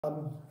It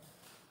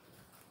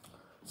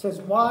says,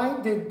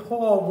 why did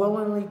Paul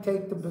willingly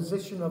take the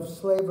position of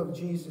slave of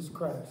Jesus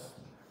Christ?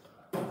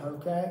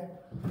 Okay?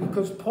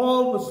 Because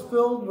Paul was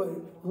filled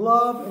with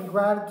love and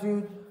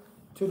gratitude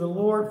to the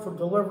Lord for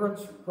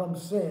deliverance from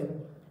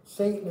sin,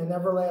 Satan, and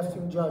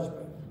everlasting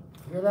judgment.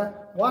 You hear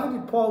that? Why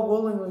did Paul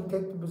willingly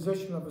take the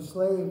position of a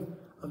slave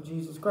of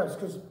Jesus Christ?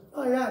 Because,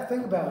 oh yeah,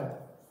 think about it.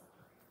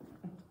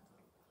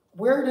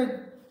 Where did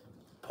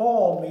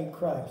Paul meet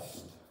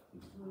Christ?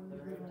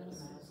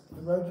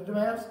 The road to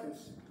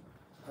Damascus.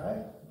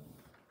 Right?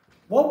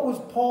 What was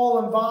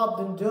Paul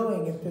involved in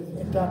doing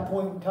at that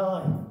point in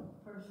time?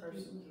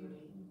 Persecuting.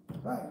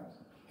 Right.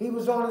 He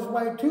was on his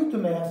way to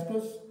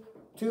Damascus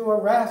to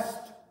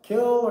arrest,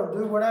 kill, or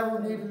do whatever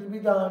needed to be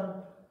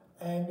done.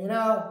 And,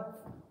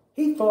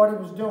 he thought he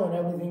was doing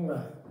everything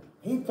right.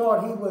 He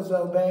thought he was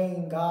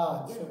obeying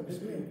God, so to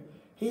speak.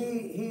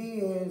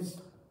 He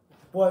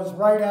was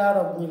right out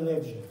of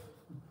religion,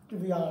 to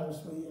be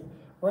honest with you.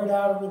 Right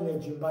out of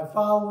religion by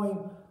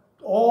following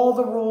all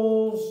the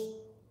rules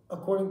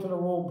according to the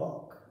rule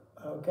book,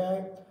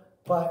 okay?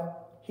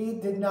 But he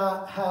did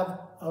not have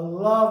a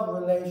love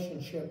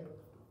relationship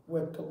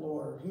with the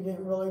Lord. He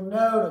didn't really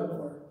know the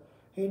Lord.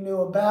 He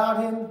knew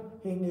about him.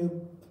 He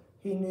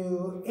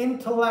knew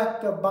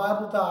intellect of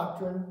Bible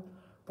doctrine,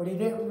 but he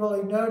didn't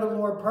really know the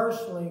Lord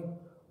personally.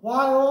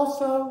 Why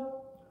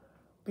also?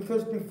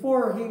 Because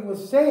before he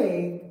was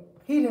saved,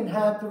 he didn't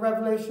have the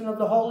revelation of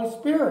the Holy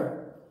Spirit.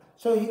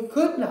 So he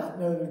could not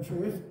know the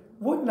truth,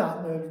 would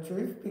not know the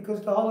truth,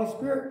 because the Holy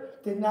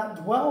Spirit did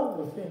not dwell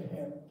within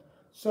him.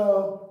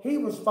 So he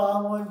was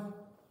following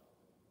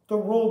the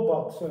rule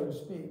book, so to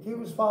speak. He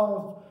was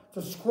following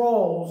the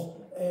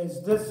scrolls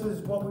as this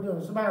is what we're doing.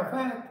 As a matter of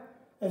fact,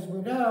 as we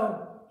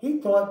know, he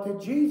thought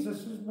that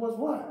Jesus was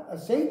what? A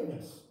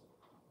Satanist.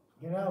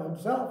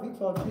 Himself, he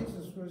thought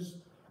Jesus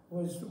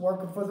was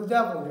working for the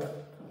devil here.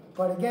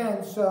 But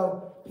again,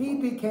 so he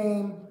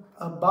became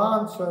a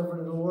bondservant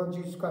of the Lord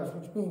Jesus Christ,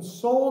 which means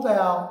sold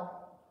out,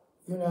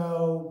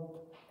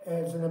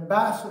 as an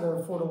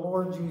ambassador for the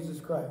Lord Jesus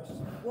Christ.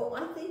 Well,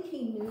 I think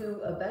he knew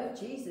about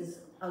Jesus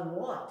a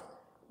lot.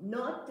 A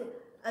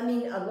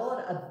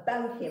lot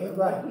about him and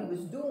what he was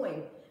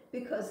doing.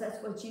 Because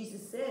that's what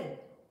Jesus said.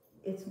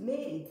 It's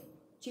me,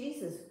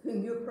 Jesus,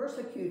 whom you're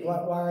persecuting. Why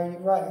are you,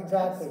 right,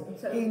 exactly.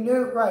 So, he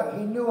knew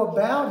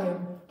about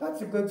him.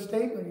 That's a good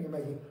statement you're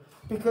making.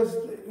 Because,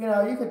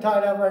 you can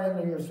tie that right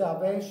into your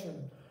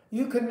salvation.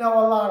 You can know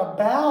a lot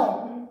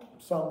about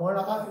someone.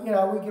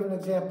 We give an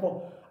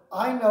example.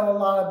 I know a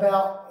lot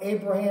about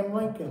Abraham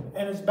Lincoln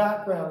and his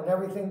background and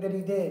everything that he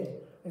did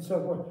and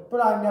so forth.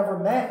 But I never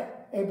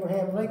met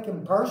Abraham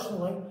Lincoln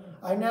personally.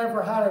 I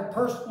never had a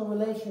personal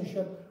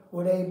relationship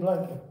with Abe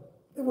Lincoln.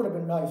 It would have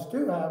been nice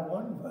to have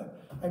one,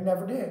 but I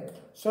never did.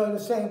 So the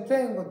same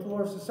thing with the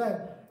Lord's the same.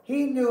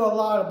 He knew a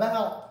lot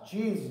about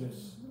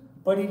Jesus,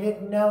 but he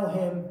didn't know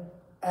him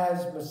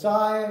as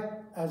Messiah,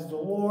 as the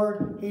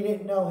Lord. He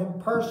didn't know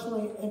him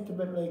personally,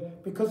 intimately,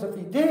 because if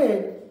he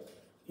did,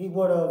 he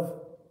would have,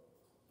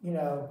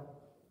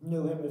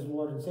 knew him as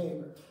Lord and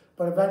Savior.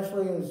 But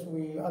eventually, as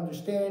we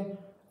understand,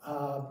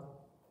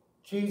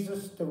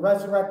 Jesus, the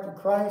resurrected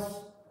Christ,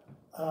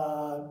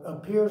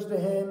 appears to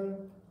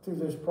him through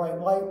this bright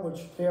light,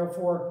 which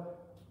therefore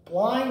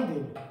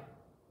blinded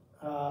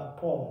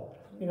Paul.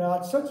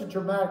 It's such a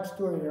dramatic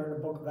story there in the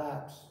book of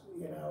Acts.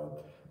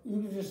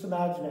 You can just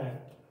imagine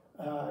that.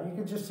 You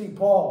could just see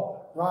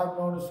Paul riding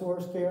on his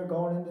horse there,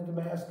 going into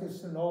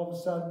Damascus, and all of a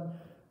sudden,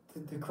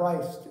 the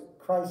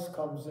Christ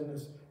comes in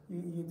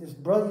this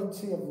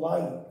brilliancy of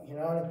light,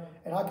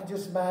 and I could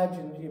just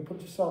imagine, you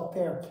put yourself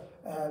there,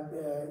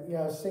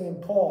 seeing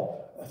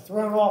Paul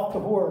thrown off the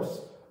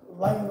horse,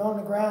 laying on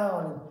the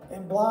ground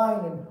and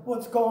blind, and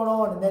what's going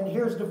on, and then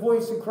here's the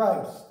voice of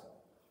Christ.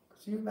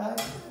 Can you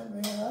imagine?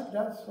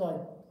 That's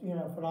like,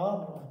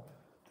 phenomenal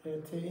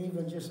to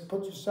even just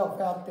put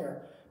yourself out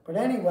there. But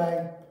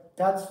anyway,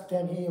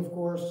 then he, of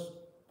course,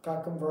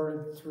 got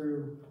converted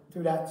through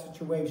that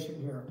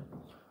situation here.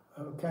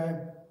 Okay?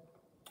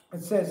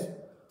 It says,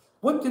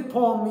 what did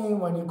Paul mean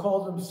when he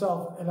called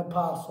himself an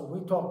apostle?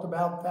 We talked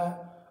about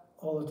that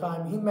all the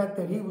time. He meant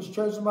that he was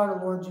chosen by the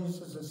Lord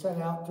Jesus and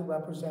sent out to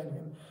represent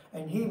him.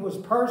 And he was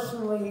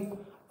personally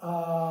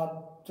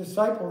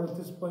discipled at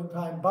this point in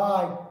time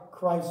by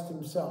Christ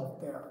himself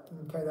there.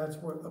 Okay, that's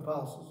what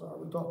apostles are.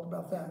 We talked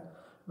about that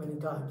many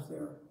times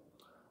there.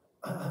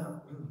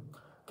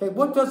 Okay,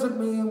 what does it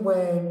mean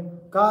when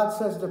God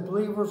says that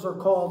believers are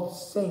called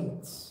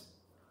saints?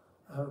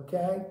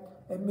 Okay,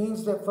 it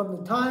means that from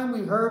the time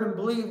we heard and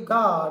believed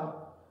God,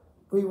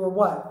 we were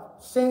what?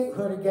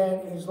 Sainthood,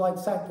 again, is like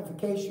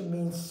sanctification,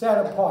 means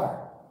set apart.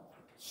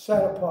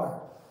 Set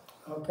apart.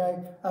 Okay,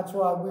 that's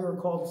why we were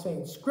called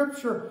saints.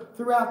 Scripture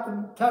throughout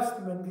the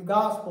Testament, the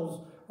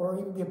Gospels, or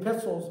even the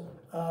epistles,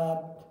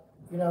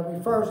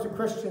 refers to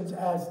Christians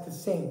as the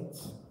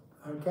saints.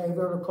 Okay,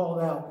 they're the called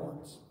out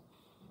ones.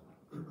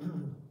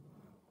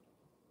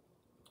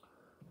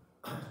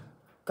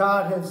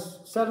 God has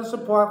set us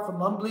apart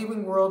from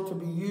unbelieving world to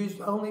be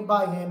used only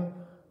by him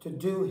to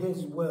do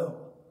his will.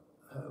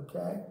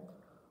 Okay?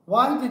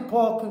 Why did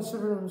Paul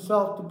consider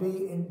himself to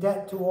be in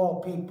debt to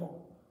all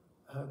people?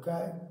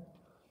 Okay?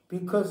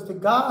 Because the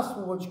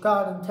gospel which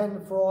God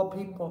intended for all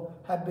people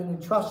had been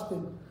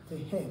entrusted to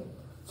him.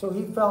 So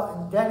he felt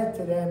indebted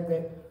to them,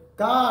 that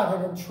God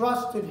had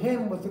entrusted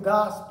him with the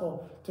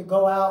gospel to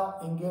go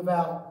out and give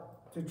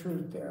out the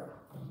truth there.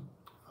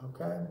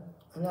 Okay?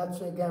 And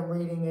that's, again,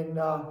 reading in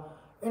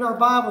our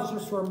Bibles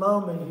just for a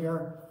moment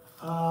here.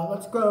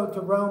 Let's go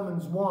to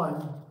Romans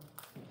 1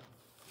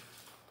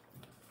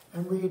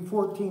 and read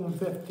 14 and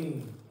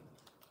 15.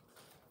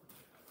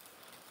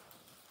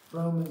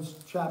 Romans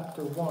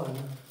chapter 1.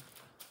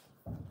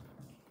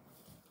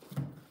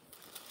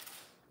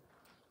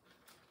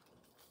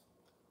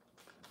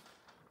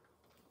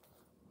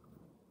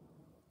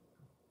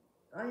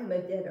 I am a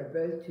debtor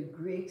both to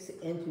Greeks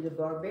and to the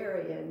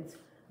barbarians,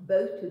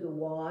 both to the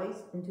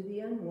wise and to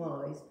the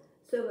unwise.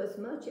 So as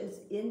much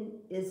as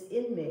is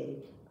in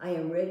me, I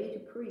am ready to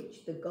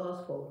preach the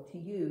gospel to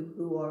you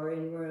who are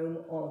in Rome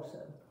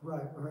also.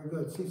 Right, very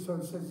good. See, so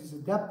it says he's a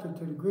debtor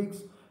to the Greeks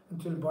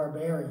and to the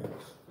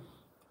barbarians.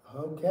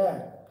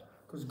 Okay,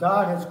 because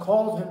God has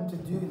called him to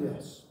do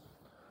this.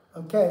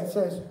 Okay, it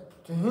says,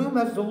 to whom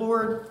has the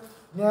Lord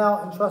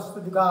now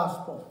entrusted the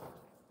gospel?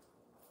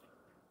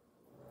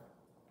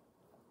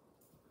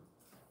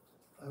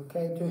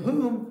 Okay, to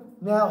whom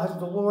now has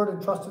the Lord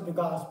entrusted the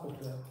gospel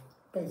to?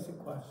 Basic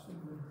question.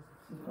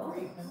 Paul.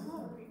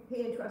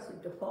 He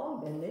entrusted to Paul,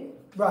 didn't he?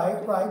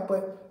 Right,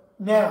 but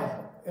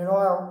now, in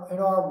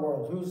our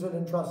world, who's it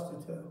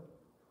entrusted to?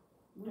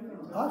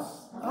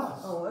 Us.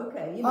 Oh,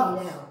 okay, you us.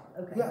 mean now.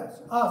 Okay. Yes,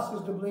 us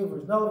as the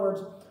believers. In other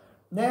words,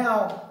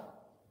 now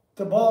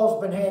the ball's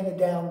been handed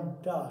down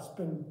to us,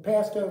 been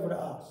passed over to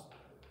us.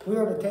 We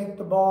are to take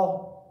the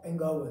ball and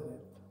go with it,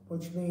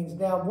 which means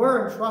now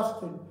we're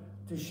entrusted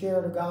to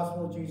share the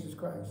gospel of Jesus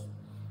Christ.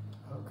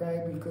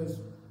 Okay, because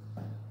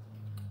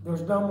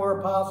there's no more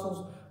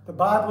apostles. The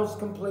Bible's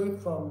complete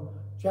from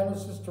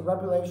Genesis to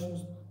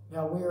Revelations.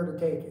 Now we are to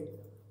take it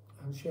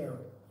and share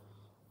it.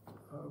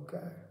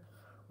 Okay.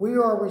 We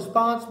are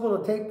responsible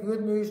to take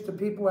good news to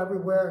people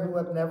everywhere who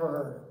have never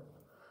heard it.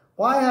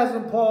 Why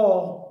wasn't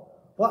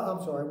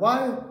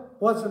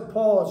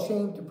Paul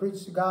ashamed to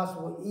preach the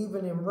gospel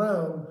even in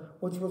Rome,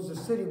 which was the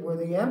city where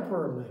the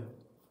emperor lived?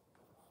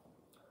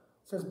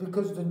 It says,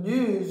 because the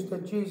news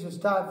that Jesus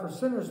died for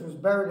sinners, was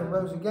buried, and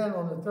rose again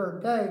on the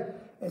third day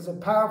is a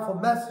powerful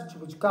message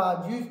which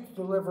God used to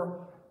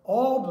deliver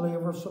all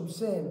believers from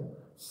sin,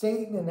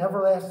 Satan, and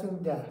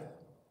everlasting death.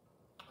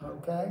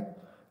 Okay?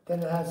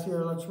 Then it has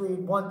here, let's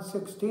read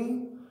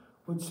 1:16,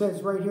 which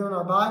says right here in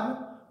our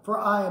Bible, for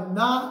I am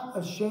not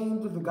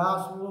ashamed of the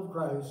gospel of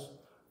Christ,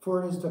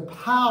 for it is the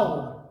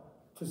power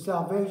to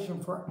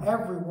salvation for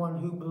everyone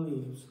who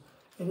believes.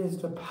 It is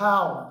the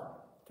power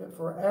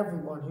for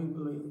everyone who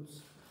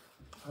believes.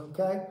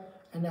 Okay?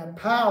 And that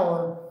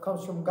power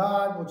comes from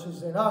God, which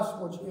is in us,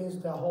 which is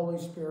the Holy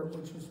Spirit,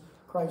 which is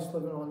Christ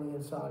living on the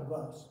inside of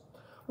us.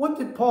 What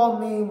did Paul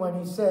mean when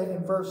he said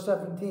in verse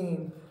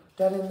 17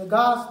 that in the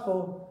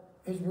gospel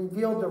is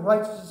revealed the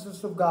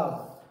righteousness of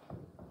God?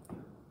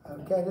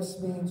 Okay, this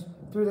means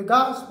through the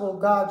gospel,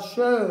 God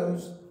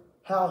shows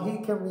how he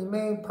can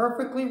remain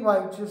perfectly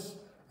righteous,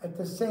 at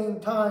the same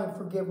time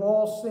forgive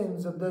all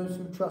sins of those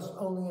who trust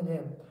only in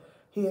him.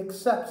 He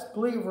accepts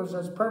believers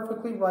as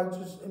perfectly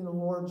righteous in the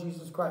Lord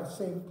Jesus Christ.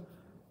 See,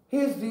 he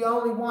is the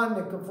only one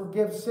that can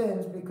forgive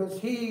sins because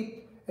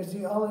he is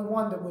the only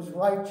one that was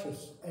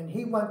righteous. And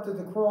he went to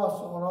the cross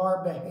on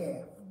our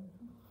behalf.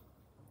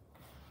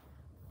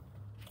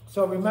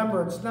 So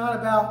remember, it's not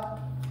about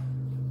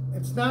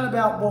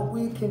what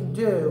we can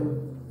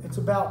do. It's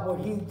about what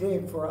he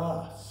did for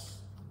us.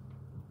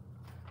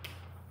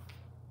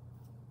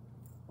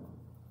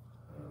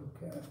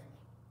 Okay.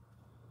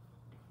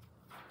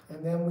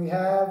 And then we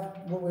have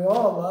what we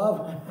all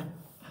love,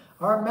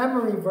 our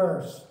memory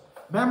verse.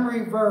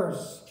 Memory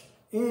verse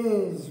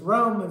is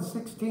Romans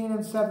 16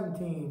 and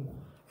 17.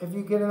 If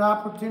you get an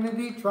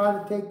opportunity, try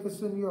to take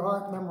this into your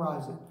heart,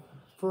 memorize it.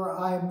 For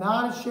I am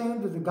not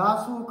ashamed of the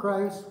gospel of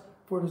Christ,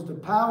 for it is the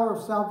power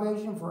of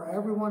salvation for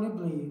everyone who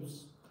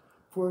believes.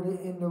 For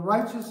in the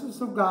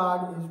righteousness of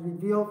God is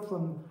revealed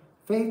from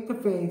faith to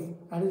faith,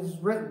 and it is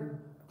written,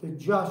 the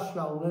just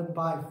shall live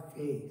by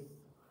faith.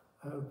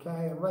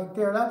 Okay, and right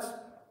there,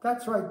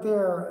 that's right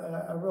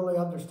there a really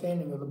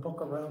understanding of the book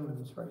of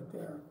Romans right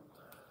there.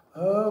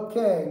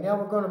 Okay, now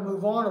we're going to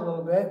move on a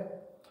little bit.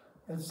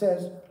 It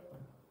says,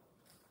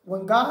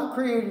 when God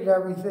created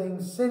everything,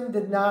 sin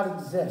did not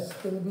exist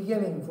in the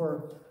beginning.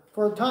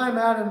 For a time,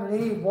 Adam and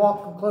Eve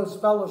walked in close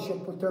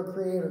fellowship with their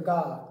Creator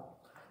God.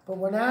 But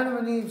when Adam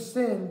and Eve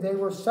sinned, they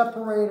were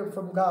separated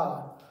from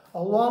God.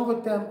 Along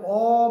with them,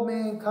 all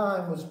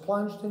mankind was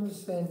plunged into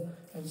sin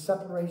and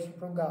separation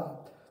from God.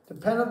 The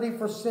penalty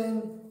for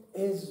sin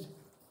is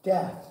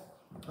death.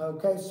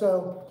 Okay,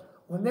 so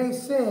when they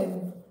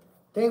sinned,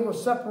 they were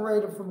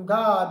separated from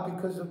God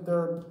because of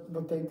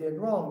what they did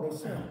wrong. They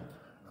sinned.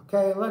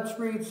 Okay, let's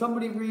read.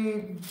 Somebody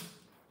read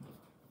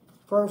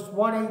verse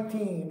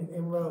 118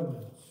 in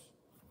Romans.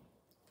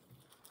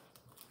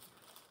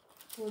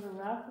 For the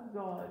wrath of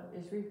God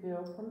is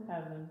revealed from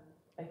heaven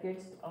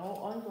against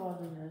all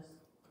ungodliness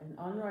and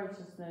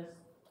unrighteousness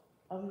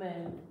of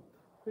men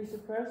who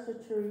suppress the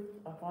truth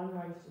of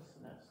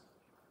unrighteousness.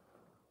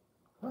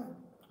 Right.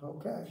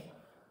 Okay.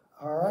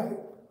 All right.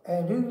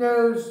 And who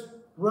knows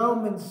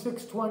Romans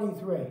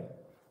 6:23?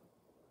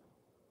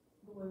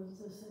 The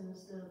wages of sin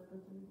is death,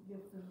 but the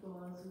gift of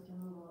God is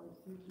eternal life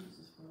through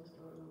Jesus Christ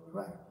our Lord.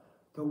 Right.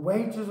 The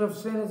wages of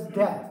sin is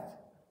death.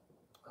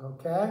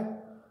 Okay?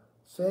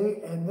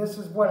 See, and this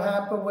is what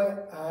happened with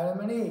Adam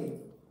and Eve.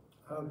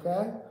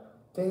 Okay?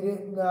 They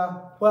didn't,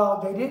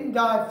 they didn't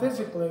die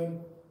physically,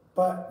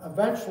 but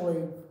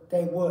eventually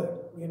they would.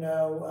 You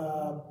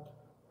know,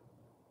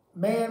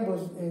 man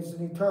is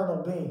an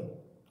eternal being,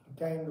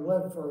 okay, and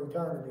lived for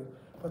eternity.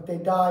 But they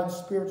died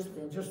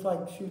spiritually. And just like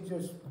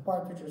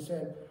Martha just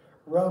said,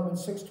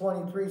 Romans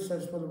 6:23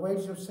 says, for the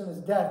wages of sin is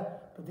death,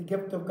 but the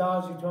gift of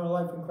God is eternal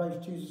life in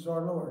Christ Jesus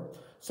our Lord.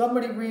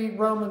 Somebody read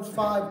Romans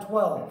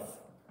 5:12.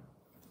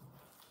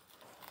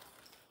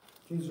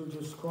 These are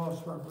just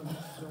cross-references,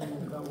 so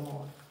we'll go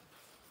on.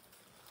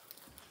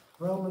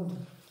 Romans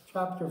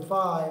chapter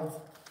 5.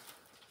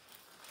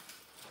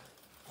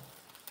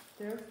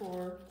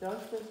 Therefore,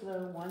 just as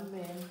though one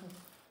man's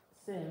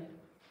sin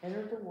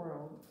entered the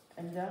world,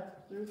 and death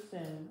through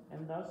sin,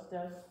 and thus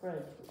death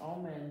spread to all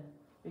men,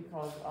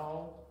 because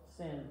all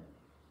sinned.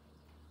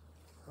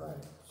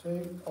 Right.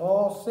 See,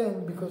 all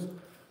sin, because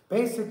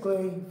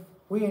basically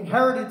we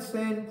inherited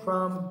sin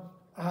from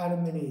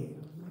Adam and Eve.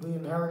 We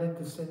inherited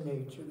the sin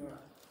nature there.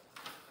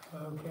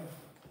 Okay.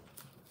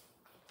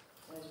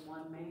 Says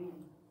one man.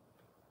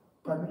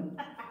 Pardon me?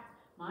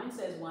 Mine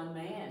says one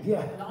man.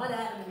 Yeah. Not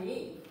Adam and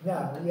Eve.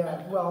 No,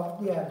 yeah, well,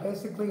 yeah,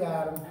 basically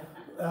Adam.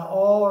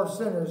 All are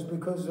sinners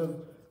because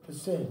of the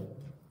sin.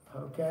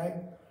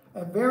 Okay?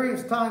 At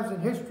various times in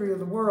history of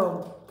the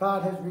world,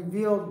 God has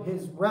revealed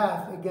his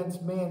wrath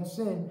against man's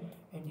sin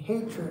and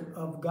hatred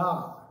of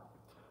God.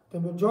 The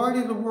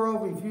majority of the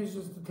world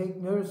refuses to take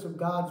notice of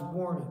God's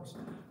warnings.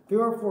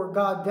 Therefore,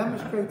 God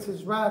demonstrates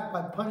his wrath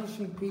by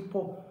punishing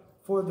people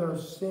for their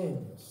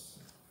sins.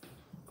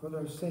 For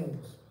their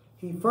sins.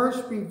 He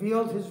first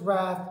revealed his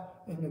wrath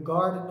in the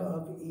Garden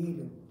of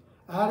Eden.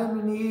 Adam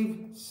and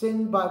Eve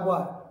sinned by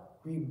what?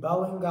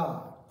 Rebelling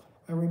God.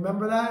 And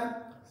remember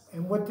that?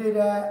 And what did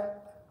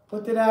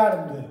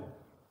Adam do?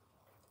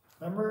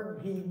 Remember,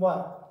 he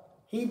what?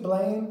 He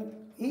blamed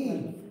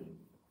Eve.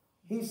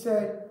 He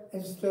said,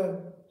 it's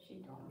the... She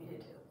told me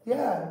to do.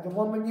 Yeah, the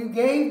woman you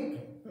gave me.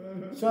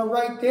 So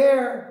right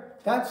there,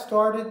 that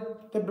started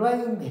the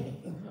blame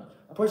game.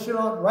 Push it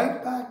on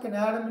right back, and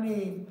Adam and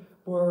Eve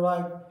were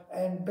like,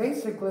 and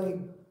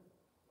basically,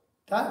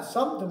 that's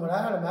something with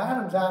Adam.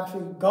 Adam's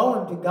actually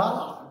going to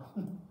God,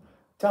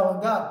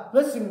 telling God,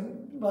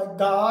 listen, like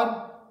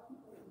God,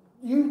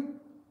 you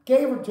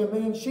gave her to me,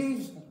 and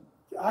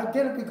I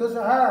did it because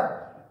of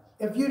her.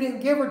 If you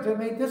didn't give her to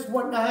me, this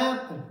wouldn't have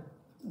happened.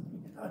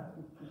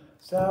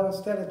 So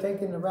instead of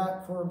taking the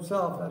rap for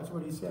himself, that's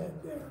what he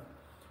said there.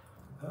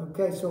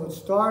 Okay, so it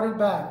started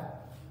back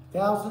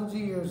thousands of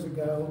years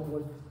ago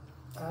with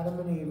Adam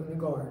and Eve in the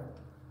garden.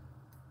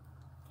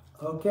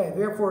 Okay,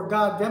 therefore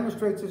God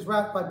demonstrates his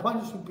wrath by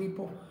punishing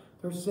people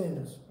their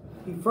sins.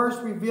 He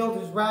first revealed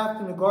his wrath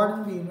in the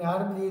Garden of Eden.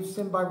 Adam and Eve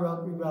sinned by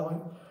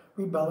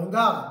rebelling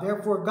God.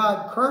 Therefore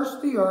God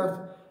cursed the earth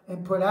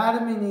and put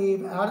Adam and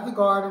Eve out of the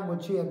garden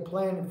which he had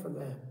planted for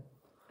them.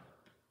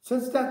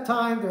 Since that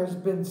time there has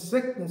been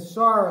sickness,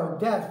 sorrow,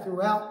 death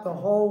throughout the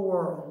whole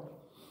world.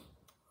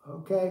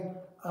 Okay.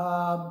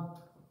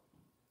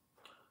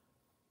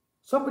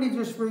 Somebody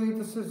just read,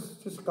 this is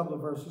just a couple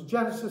of verses.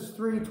 Genesis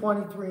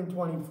 3:23 and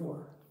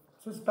 24.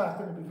 So it's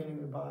back in the beginning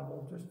of the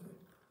Bible,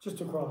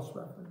 just a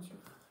cross-reference.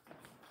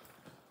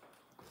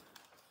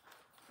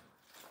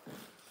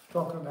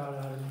 Talking about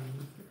Adam and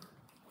Eve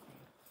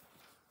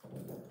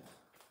here.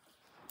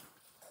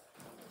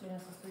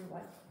 Genesis 3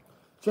 what?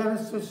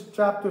 Genesis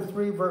chapter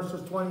 3,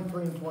 verses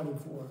 23 and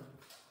 24.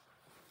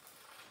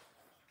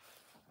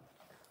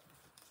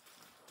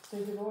 So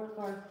the Lord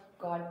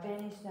God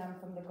banished them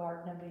from the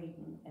Garden of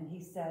Eden, and he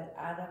said,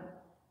 Adam,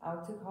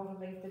 out to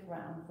cultivate the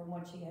ground from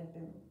which he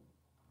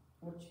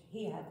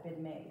had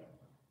been made.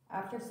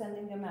 After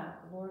sending them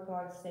out, the Lord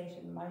God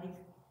stationed mighty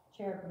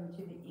cherubim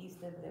to the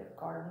east of the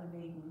Garden of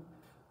Eden,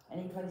 and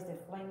he placed a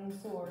flaming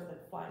sword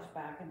that flashed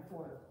back and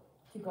forth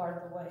to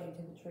guard the way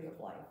to the tree of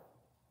life.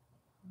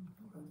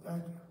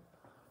 Thank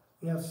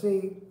you. Yeah,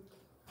 see,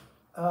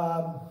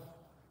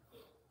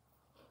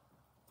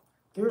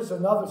 here's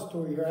another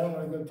story here. I don't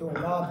want to go to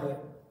a lot,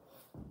 but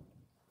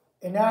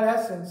in that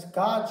essence,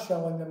 God's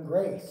showing them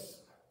grace.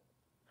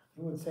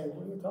 You would say,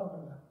 what are you talking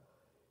about?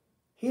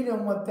 He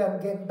didn't want them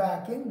getting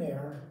back in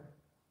there,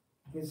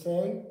 you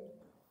see,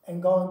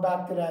 and going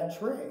back to that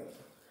tree.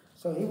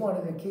 So he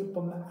wanted to keep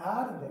them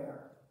out of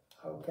there,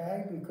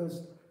 okay?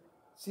 Because,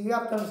 see, you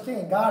have to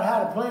understand, God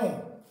had a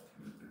plan.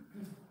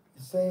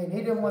 You see, and he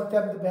didn't want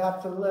them to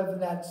have to live in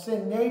that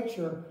sin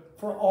nature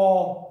for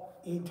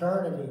all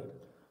eternity.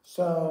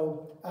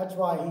 So that's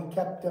why he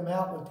kept them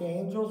out with the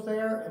angels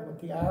there and with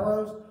the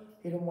arrows.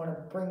 He didn't want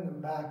to bring them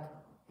back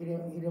He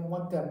didn't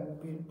want them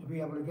to be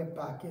able to get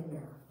back in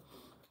there.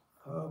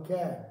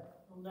 Okay.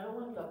 Well, no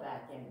one got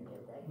back in,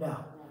 did they?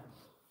 No.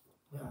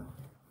 No.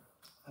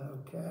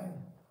 Okay.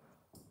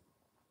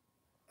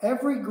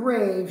 Every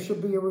grave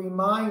should be a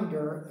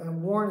reminder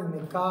and warning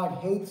that God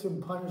hates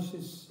and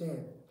punishes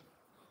sin.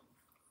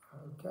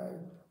 Okay.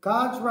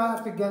 God's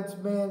wrath against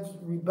man's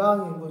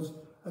rebellion was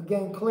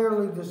again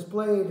clearly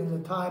displayed in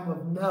the time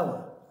of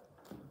Noah.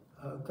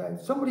 Okay.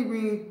 Somebody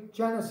read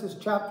Genesis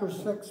chapter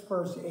 6,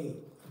 verse 8.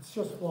 It's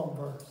just one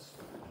verse.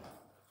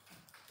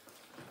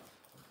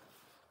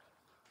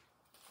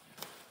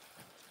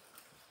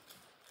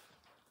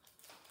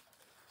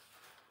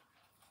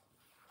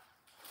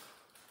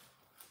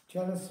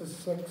 Genesis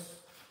 6,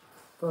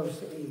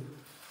 verse 8.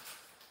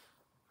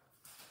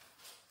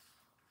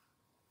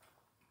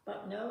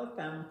 But Noah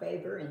found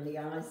favor in the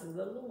eyes of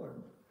the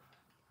Lord.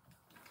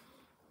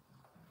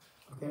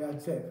 Okay,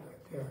 that's it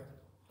right there.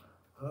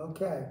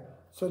 Okay.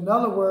 So in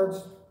other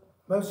words,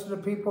 most of the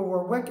people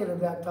were wicked at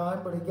that time,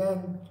 but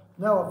again,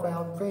 Noah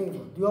found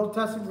favor. The Old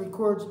Testament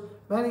records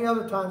many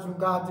other times when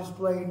God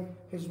displayed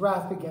his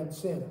wrath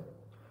against sin.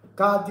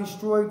 God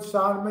destroyed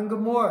Sodom and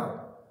Gomorrah.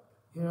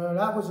 You know,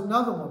 that was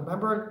another one.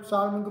 Remember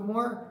Sodom and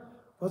Gomorrah?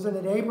 Wasn't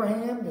it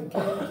Abraham that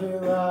came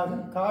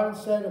to God and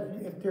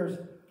said, if there's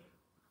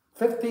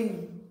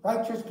 50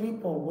 righteous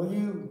people, will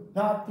you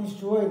not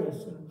destroy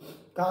this? And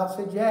God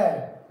said,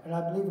 yeah. And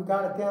I believe we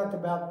got it down to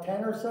about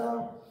 10 or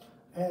so.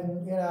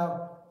 And, you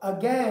know,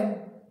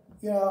 again,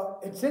 you know,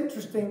 it's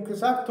interesting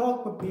because I've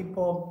talked with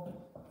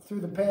people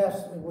through the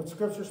past with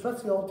Scripture,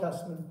 especially the Old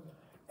Testament,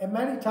 and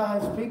many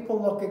times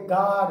people look at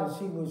God as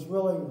he was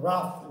really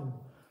rough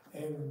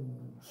and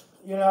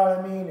you know what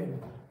I mean,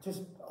 and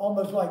just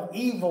almost like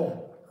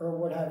evil or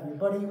what have you,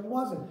 but he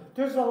wasn't.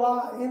 There's a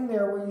lot in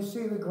there where you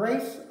see the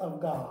grace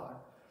of God,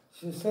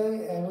 you see,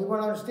 and we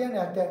want to understand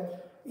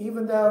that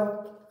even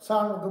though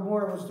Sodom and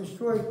Gomorrah was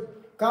destroyed,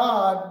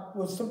 God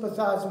was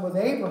sympathizing with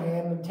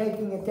Abraham and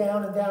taking it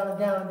down and down and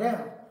down and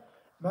down.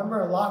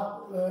 Remember,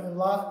 Lot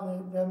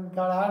and them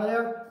got out of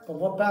there, but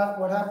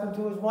what happened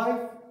to his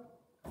wife?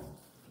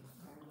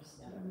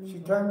 She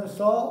turned to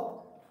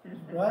salt,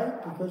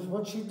 right? Because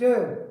what'd she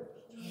do?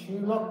 She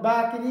looked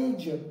back at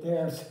Egypt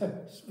there, so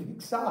to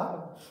speak,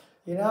 Sodom.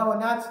 You know,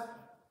 and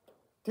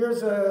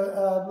there's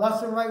a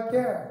lesson right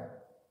there.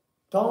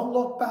 Don't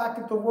look back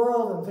at the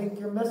world and think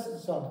you're missing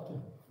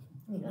something,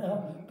 you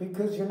know,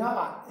 because you're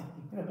not.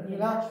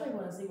 You actually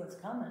want to see what's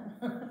coming.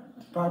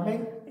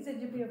 Pardon me? He said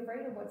you'd be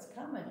afraid of what's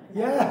coming.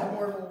 Yeah. The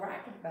Lord will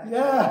rack it back.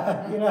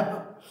 Yeah, you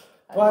know.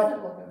 I But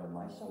didn't look over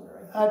my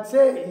shoulder. that's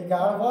it. You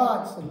gotta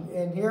watch.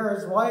 And here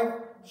his wife,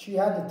 she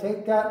had to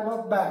take that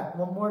look back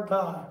one more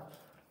time.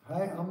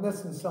 Right? I'm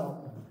missing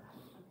something.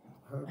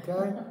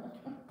 Okay?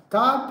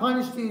 God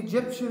punished the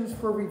Egyptians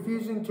for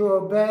refusing to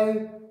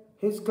obey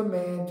his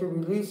command to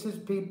release his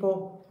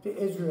people, the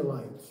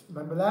Israelites.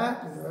 Remember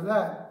that? Remember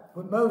that?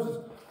 With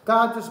Moses.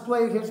 God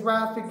displayed his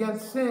wrath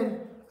against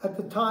sin at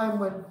the time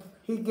when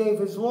he gave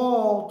his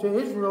law to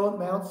Israel at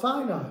Mount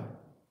Sinai.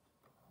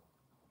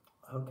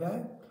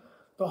 Okay?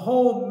 The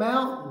whole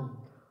mountain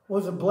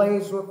was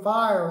ablaze with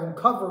fire and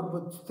covered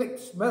with thick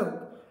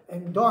smoke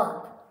and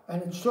dark,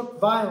 and it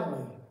shook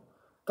violently.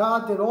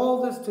 God did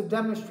all this to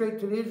demonstrate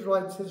to the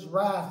Israelites his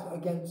wrath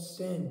against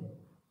sin.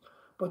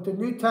 But the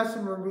New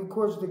Testament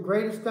records the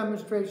greatest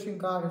demonstration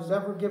God has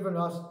ever given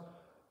us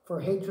for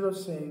hatred of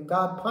sin.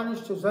 God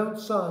punished his own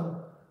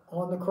son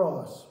on the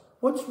cross.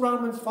 What's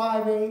Romans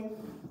 5:8?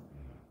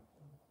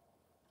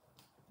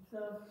 Thou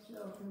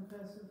shalt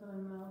confess with thy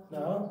mouth.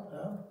 No.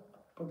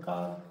 But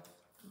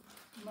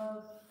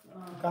Mouth.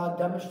 God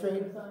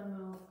demonstrated. With thy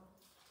mouth.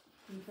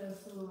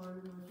 Confess the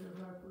Lord and with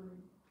your heart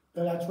believe.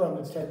 No, that's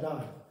Romans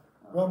 10:9.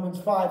 Romans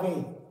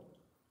 5:8.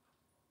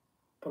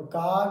 But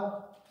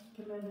God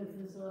Commended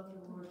his love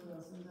toward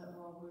us, and that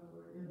while we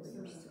were in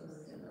sin,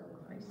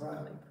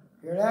 Right.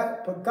 Hear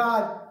that? But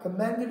God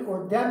commended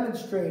or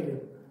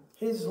demonstrated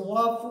his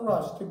love for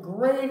us. The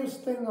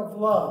greatest thing of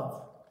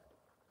love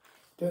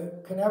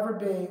that can ever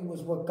be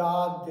was what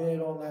God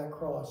did on that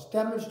cross.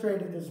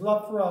 Demonstrated his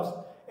love for us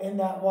in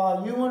that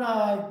while you and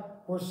I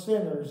were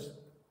sinners,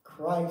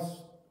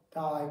 Christ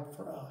died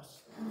for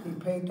us. He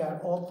paid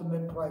that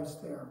ultimate price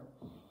there.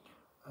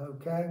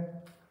 Okay?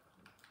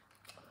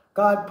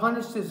 God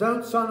punished his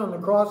own son on the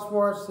cross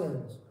for our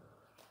sins.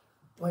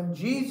 When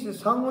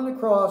Jesus hung on the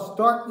cross,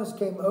 darkness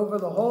came over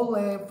the whole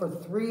land for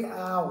 3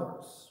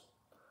 hours.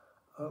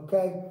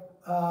 Okay,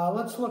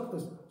 let's look at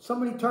this.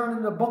 Somebody turn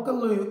in the book of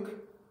Luke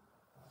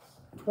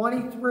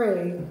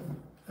 23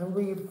 and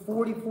read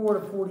 44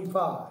 to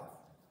 45.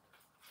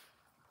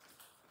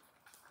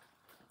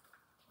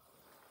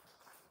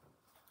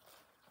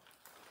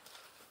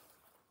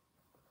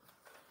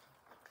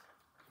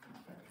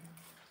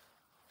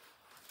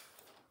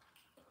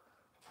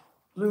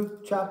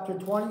 Luke chapter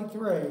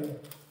 23.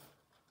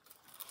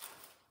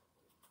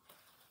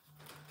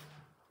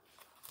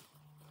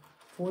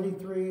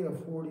 43 to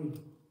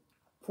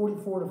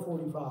 44 to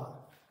 45.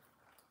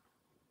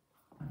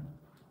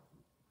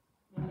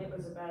 And it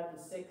was about the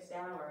 6th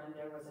hour, and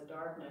there was a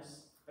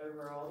darkness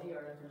over all the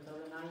earth until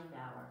the ninth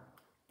hour.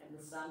 And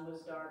the sun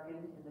was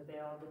darkened, and the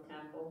veil of the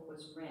temple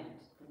was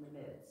rent in the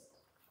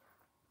midst.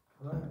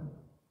 Right.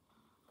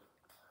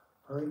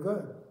 Very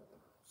good.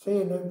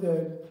 See,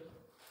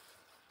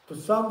 the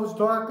sun was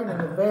darkened and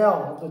the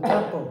veil of the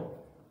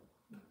temple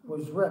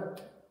was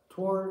ripped,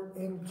 torn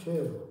in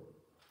two.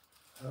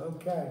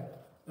 Okay.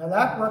 Now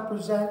that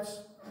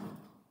represents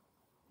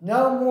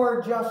no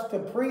more just a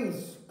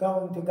priest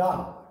going to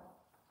God.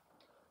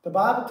 The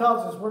Bible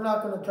tells us we're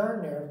not going to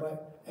turn there,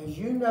 but as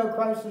you know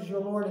Christ is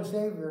your Lord and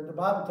Savior, the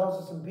Bible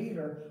tells us in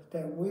Peter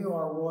that we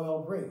are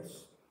royal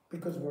priests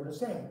because we're the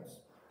saints.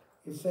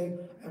 You see,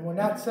 and when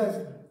that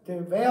says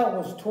the veil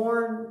was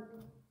torn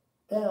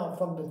down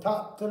from the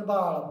top to the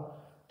bottom,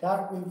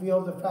 that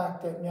revealed the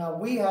fact that now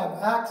we have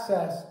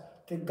access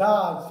to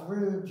God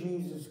through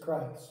Jesus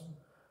Christ.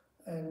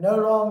 And no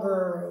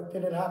longer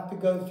did it have to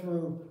go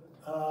through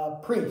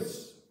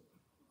priests.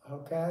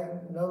 Okay?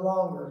 No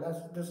longer.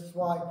 This is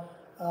why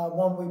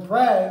when we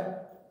pray,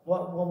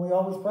 when we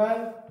always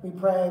pray,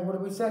 what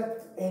do we say?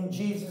 In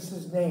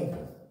Jesus' name.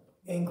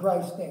 In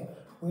Christ's name.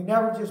 We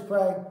never just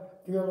pray,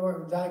 dear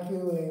Lord, thank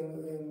you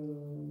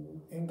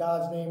in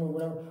God's name or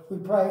whatever. We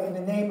pray in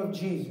the name of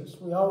Jesus.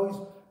 We always,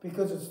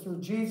 because it's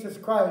through Jesus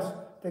Christ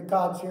that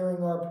God's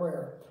hearing our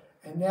prayer.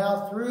 And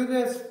now through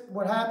this,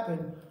 what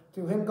happened,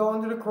 through him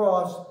going to the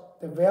cross,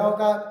 the veil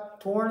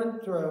got torn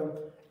through,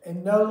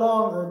 and no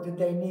longer did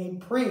they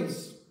need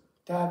priests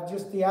to have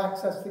just the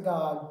access to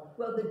God.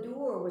 Well, the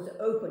door was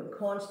open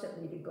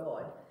constantly to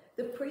God.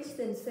 The priests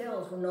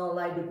themselves were not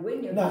allowed to go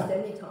in there just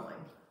any time.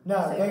 No,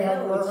 so they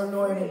were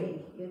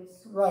anointed.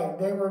 Right,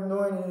 they were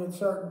anointed at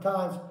certain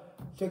times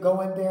to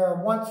go in there.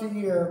 Once a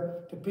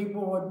year, the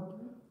people would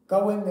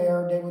go in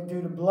there, they would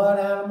do the blood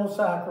animal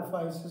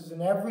sacrifices,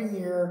 and every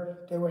year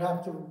they would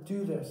have to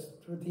do this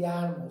with the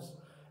animals.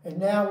 And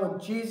now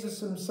with Jesus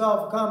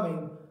himself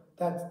coming,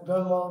 that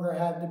no longer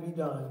had to be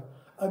done.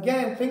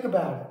 Again, think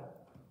about it.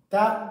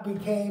 That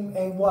became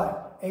a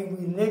what? A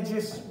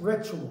religious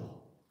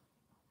ritual.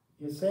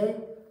 You see?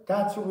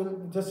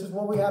 This is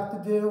what we have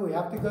to do. We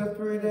have to go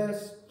through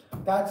this.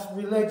 That's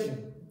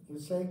religion. You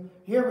see?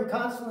 Here we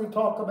constantly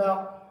talk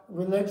about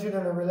religion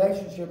and a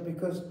relationship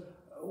because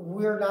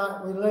we're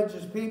not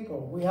religious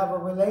people. We have a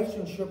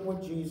relationship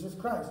with Jesus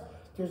Christ.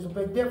 There's a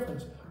big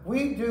difference.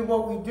 We do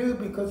what we do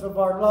because of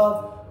our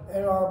love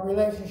and our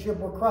relationship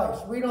with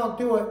Christ. We don't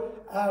do it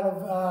out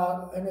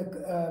of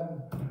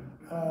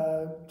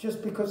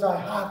just because I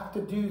have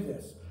to do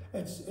this.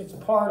 It's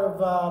part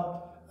of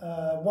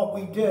what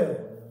we do,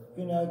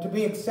 to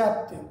be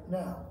accepted.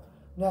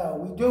 No,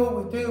 we do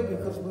what we do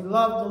because we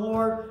love the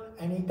Lord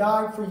and he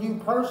died for you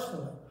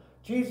personally.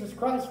 Jesus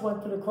Christ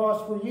went to the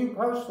cross for you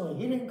personally.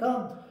 He didn't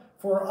come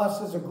for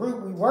us as a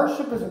group. We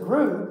worship as a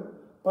group,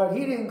 but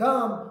he didn't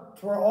come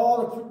for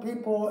all the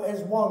people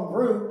as one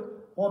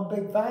group, one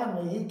big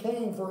family. He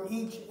came for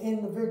each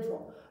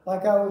individual.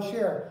 Like I was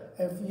sharing,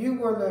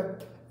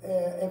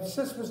 if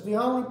Sis was the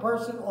only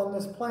person on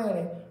this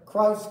planet,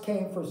 Christ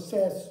came for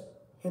Sis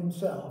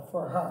himself,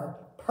 for her,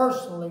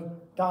 personally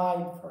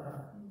died for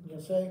her. You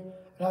see? And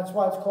that's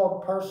why it's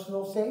called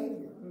personal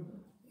Savior.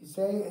 You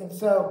see? And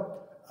so,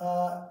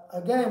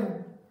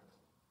 again,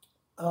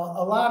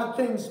 a lot of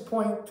things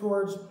point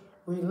towards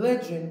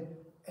religion,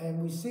 and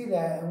we see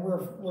that, and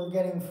we're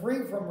getting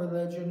free from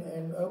religion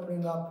and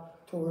opening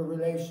up to a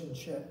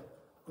relationship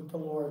with the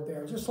Lord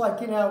there. Just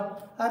like, I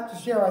have to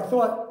share, I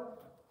thought,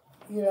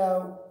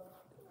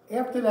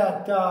 after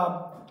that,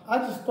 I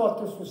just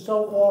thought this was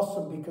so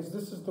awesome because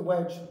this is the way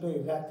it should be.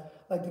 That,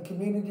 like the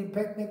community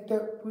picnic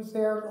that was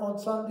there on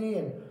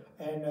Sunday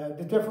and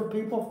the different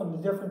people from the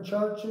different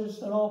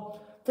churches and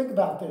all. Think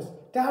about this.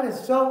 That is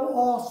so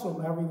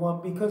awesome,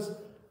 everyone, because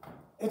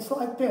it's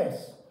like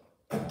this.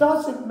 It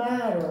doesn't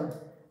matter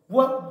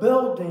what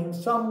building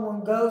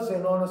someone goes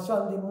in on a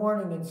Sunday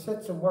morning and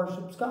sits and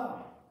worships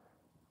God.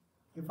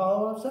 You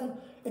follow what I'm saying?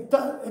 It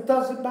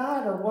doesn't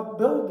matter what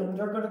building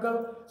they're going to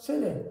go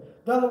sit in.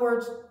 In other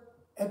words,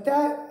 at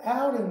that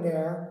outing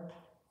there,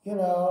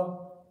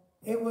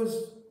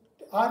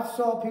 I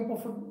saw people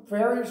from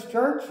various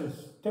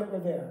churches that were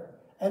there.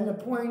 And the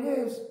point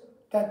is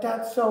that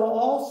that's so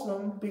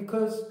awesome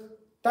because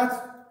that's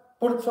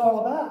what it's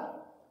all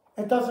about.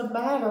 It doesn't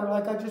matter,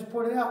 like I just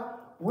pointed out,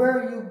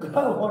 where you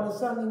go on a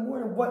Sunday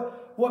morning,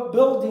 what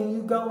building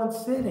you go and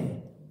sit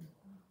in.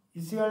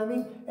 You see what I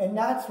mean? And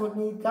that's what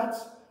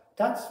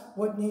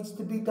needs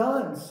to be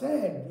done,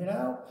 said,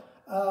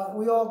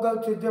 we all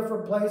go to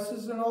different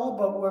places and all,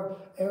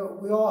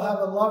 but we all have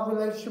a love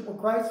relationship with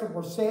Christ, and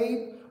we're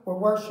saved. We're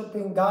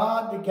worshiping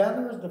God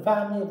together as the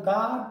family of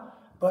God.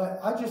 But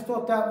I just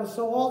thought that was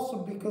so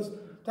awesome because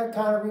that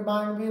kind of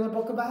reminded me of the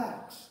book of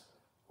Acts,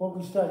 what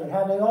we studied,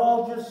 how they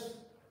all just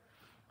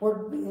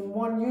were in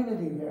one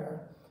unity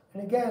there.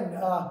 And again,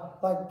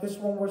 like this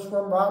one was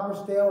from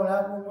Robertsdale and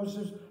that one was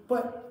just,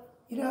 but,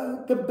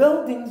 the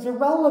building's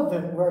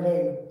irrelevant where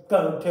they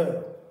go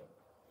to.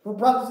 We're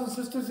brothers and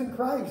sisters in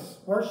Christ,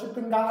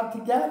 worshiping God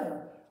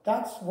together.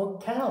 That's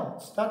what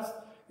counts.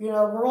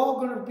 We're all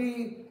going to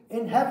be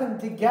in heaven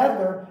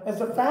together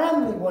as a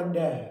family one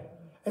day.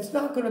 It's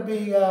not going to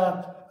be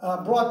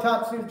Broad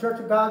Top City Church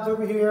of God's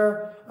over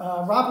here,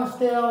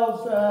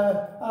 Robbinsdale's,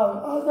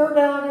 they're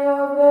down there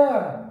over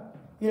there.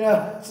 You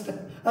know,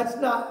 that's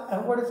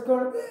not what it's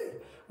going to be.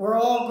 We're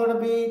all going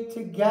to be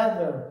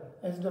together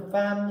as the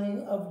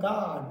family of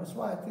God. That's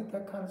why I think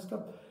that kind of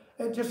stuff,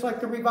 it's just like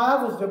the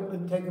revivals that have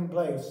been taking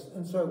place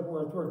and so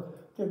forth, where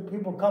the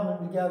people coming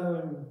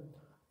together and,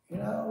 you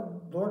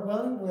know, Lord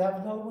willing, we have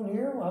another one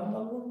here, we'll have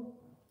another one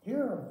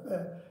here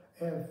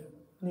if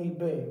need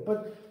be.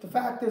 But the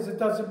fact is, it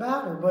doesn't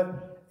matter.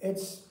 But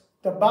it's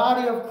the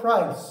body of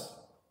Christ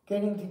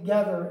getting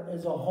together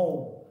as a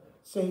whole.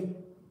 See,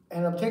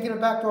 and I'm taking it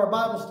back to our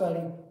Bible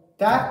study.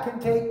 That can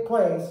take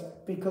place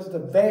because the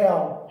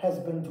veil has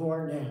been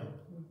torn down.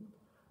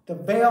 The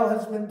veil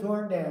has been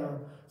torn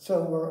down.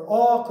 So we're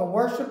all can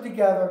worship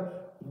together,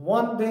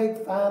 one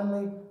big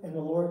family in the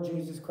Lord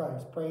Jesus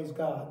Christ. Praise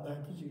God.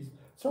 Thank you, Jesus.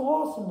 So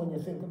awesome when you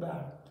think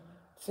about it.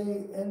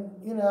 See, and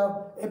you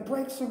know, it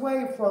breaks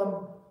away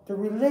from the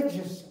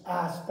religious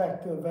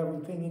aspect of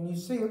everything, and you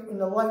see it in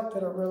the light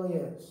that it really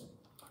is.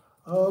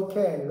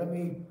 Okay, let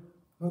me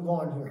move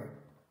on here.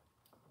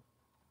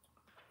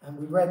 And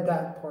we read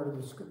that part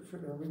of the scripture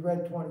there. We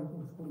read 20,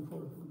 44,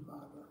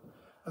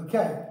 45.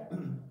 Okay. It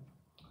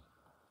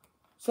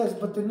says,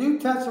 but the New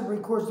Testament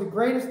records the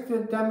greatest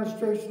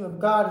demonstration of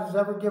God has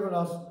ever given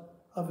us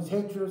of his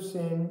hatred of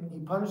sin. He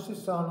punished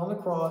his son on the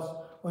cross.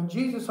 When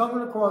Jesus hung on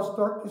the cross,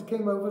 darkness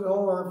came over the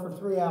whole earth for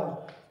 3 hours.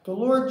 The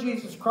Lord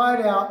Jesus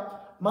cried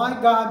out, my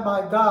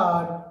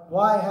God,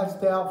 why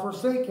hast thou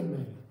forsaken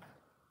me?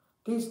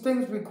 These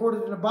things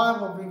recorded in the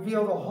Bible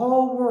reveal the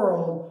whole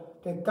world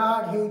that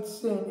God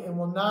hates sin and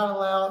will not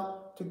allow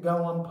it to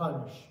go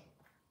unpunished.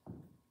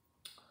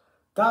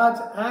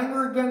 God's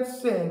anger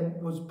against sin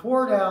was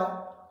poured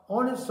out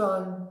on his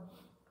son,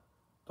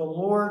 the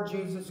Lord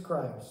Jesus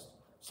Christ.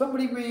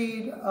 Somebody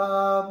read, we've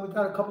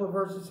got a couple of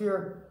verses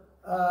here,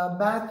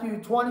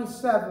 Matthew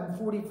 27,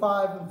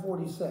 45 and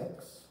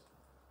 46.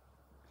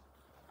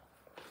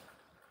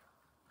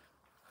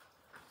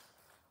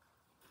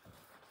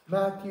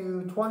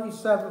 Matthew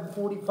 27,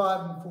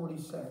 45 and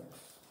 46.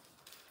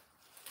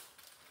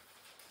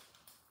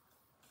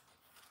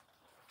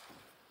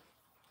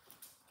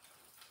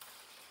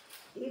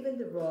 Even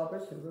the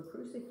robbers who were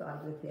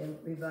crucified with him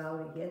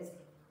reviled against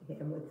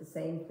him with the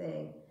same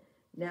thing.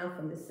 Now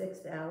from the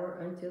 6th hour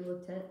until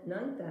the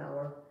 9th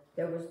hour,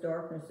 there was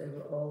darkness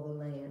over all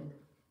the land.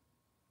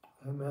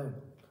 Amen.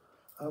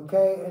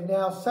 Okay, and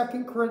now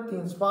 2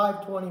 Corinthians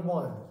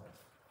 5:21.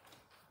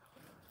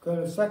 Go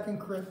to 2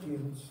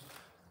 Corinthians.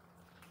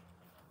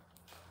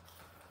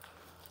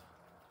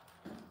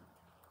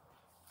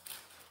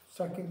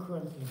 Second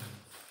Corinthians.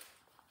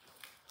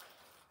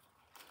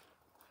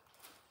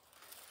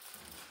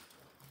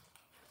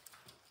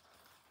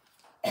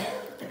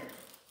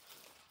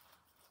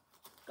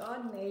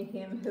 God made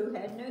him who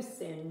had no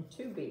sin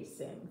to be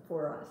sin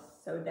for us,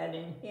 so that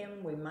in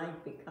him we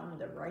might become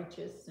the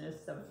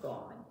righteousness of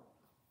God.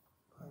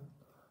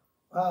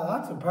 Wow,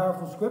 that's a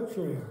powerful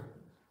scripture here.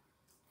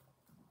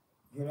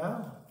 You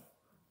know,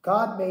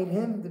 God made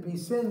him to be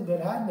sin that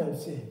had no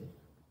sin.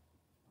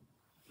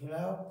 You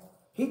know,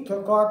 he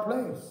took our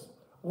place.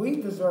 We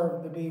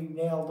deserve to be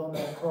nailed on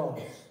that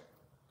cross.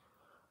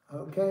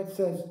 Okay, it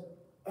says,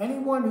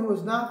 anyone who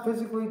is not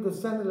physically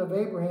descendant of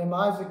Abraham,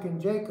 Isaac,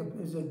 and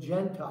Jacob is a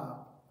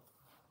Gentile.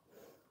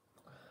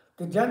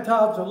 The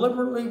Gentiles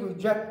deliberately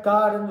reject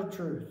God and the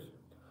truth.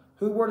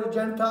 Who were the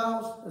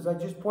Gentiles? As I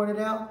just pointed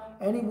out,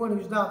 anyone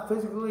who's not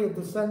physically a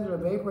descendant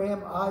of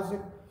Abraham,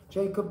 Isaac,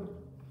 Jacob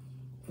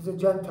is a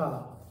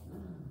Gentile.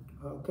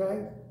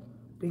 Okay?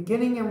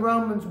 Beginning in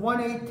Romans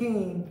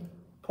 1:18,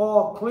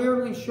 Paul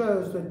clearly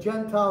shows that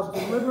Gentiles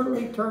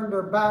deliberately turned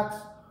their backs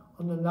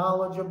on the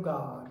knowledge of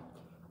God.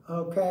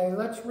 Okay,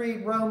 let's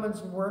read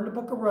Romans. We're in the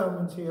book of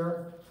Romans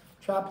here,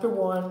 chapter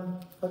 1.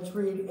 Let's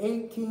read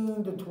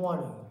 18 to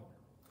 20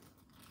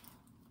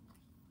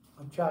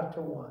 of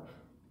chapter 1.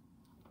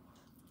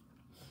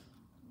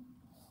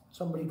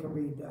 Somebody can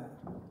read that.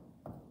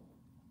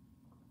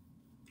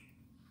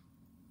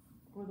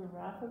 For the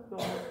wrath of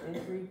God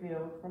is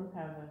revealed from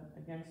heaven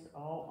against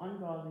all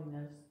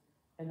ungodliness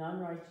and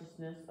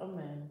unrighteousness of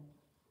men,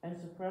 and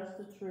suppress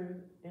the truth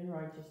in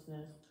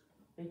righteousness,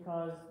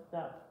 because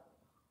that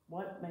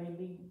what may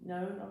be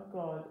known of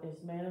God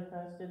is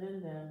manifested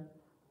in them,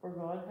 for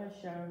God has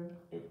shown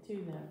it to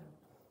them.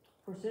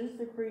 For since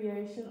the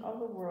creation of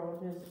the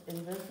world, his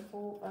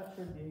invisible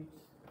attributes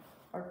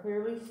are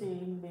clearly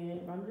seen,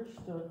 being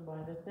understood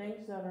by the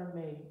things that are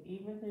made,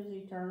 even his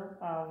eternal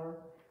power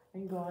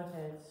and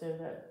Godhead, so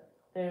that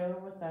they are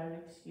without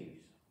excuse.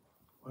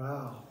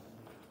 Wow.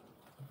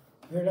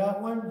 Hear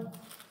that one?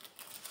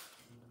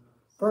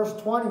 Verse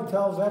 20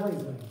 tells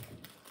everything.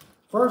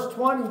 Verse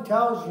 20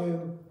 tells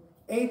you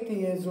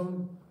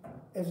atheism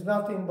is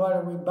nothing but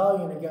a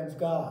rebellion against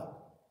God.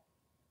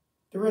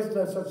 There is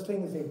no such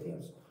thing as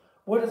atheism.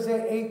 What is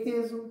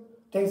atheism?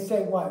 They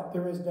say what?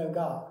 There is no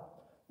God.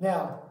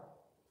 Now,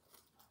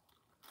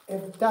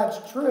 if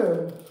that's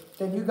true,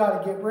 then you got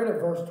to get rid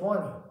of verse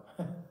 20.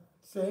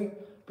 See?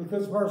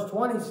 Because verse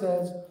 20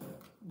 says,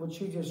 what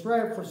she just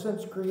read, for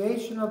since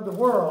creation of the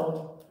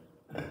world,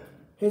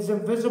 his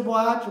invisible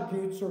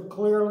attributes are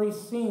clearly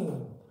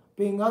seen,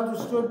 being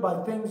understood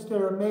by things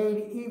that are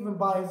made, even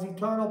by his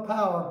eternal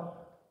power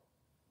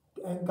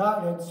and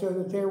Godhead, so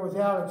that they're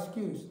without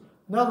excuse.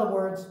 In other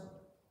words,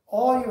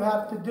 all you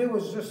have to do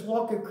is just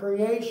look at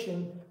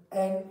creation,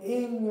 and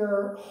in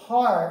your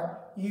heart,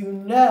 you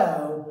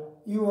know,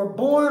 you were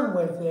born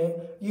with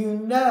it, you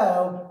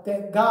know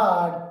that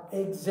God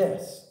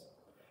exists.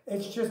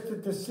 It's just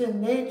that the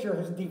sin nature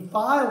has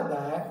defiled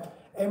that,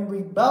 and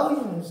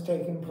rebellion has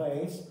taken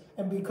place,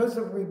 and because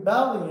of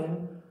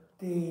rebellion,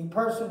 the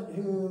person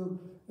who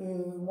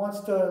wants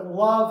to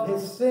love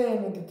his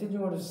sin and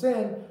continue to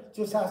sin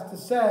just has to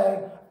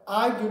say,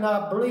 I do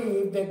not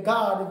believe that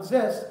God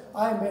exists.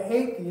 I am an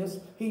atheist.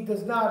 He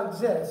does not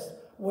exist,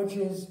 which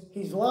is,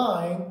 he's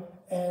lying,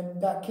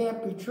 and that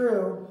can't be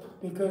true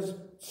because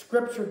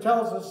Scripture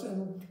tells us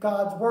and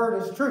God's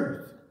Word is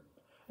truth.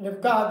 And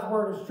if God's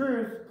Word is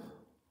truth,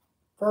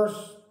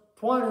 verse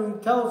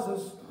 20 tells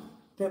us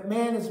that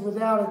man is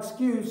without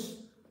excuse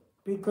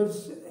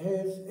because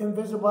his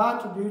invisible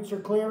attributes are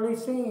clearly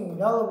seen.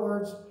 In other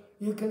words,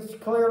 you can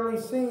clearly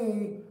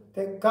see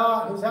that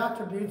God, his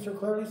attributes are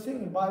clearly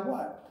seen by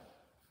what?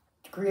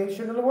 The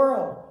creation of the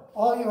world.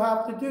 All you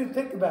have to do,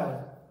 think about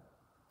it.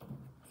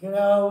 You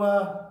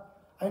know,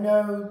 I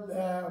know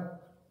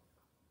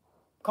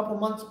a couple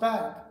months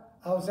back,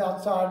 I was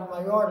outside in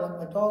my yard letting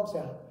my dogs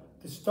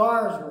out. The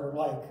stars were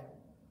like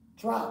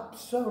dropped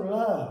so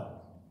low.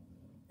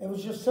 It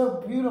was just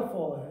so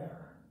beautiful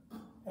there.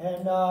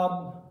 And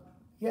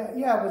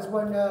yeah, it was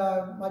when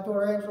my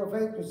daughter Angela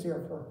Faith was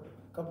here for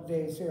a couple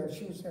days here.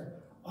 She was there.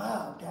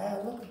 Wow,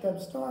 Dad, look at them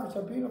stars,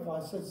 so beautiful.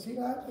 I said, see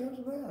that,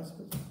 Angela? I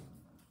said,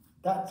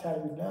 that's how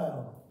you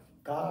know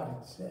God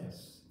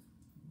exists.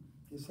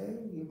 You see,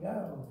 you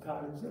know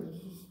God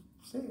exists.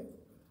 Just see it.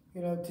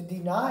 You know, to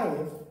deny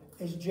it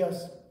is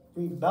just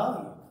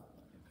rebellion.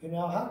 You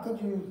know, how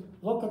could you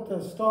look at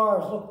the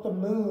stars, look at the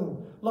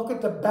moon, look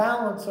at the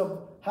balance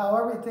of how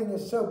everything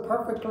is so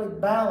perfectly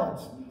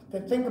balanced?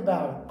 That think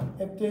about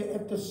it.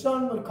 If the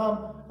sun would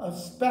come a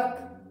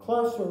speck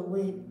closer,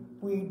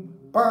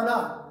 we'd burn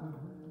up.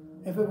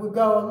 If it would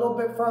go a little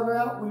bit further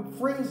out, we'd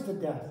freeze to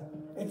death.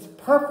 It's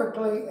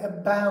perfectly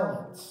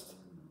balanced.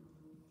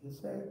 You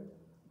see?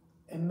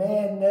 And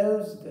man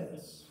knows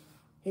this.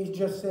 He's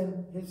just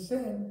in his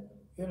sin,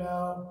 you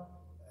know.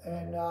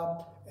 And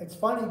it's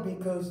funny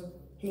because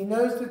he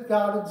knows that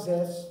God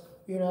exists.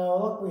 You know,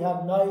 look, we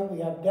have night, we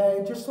have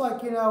day. Just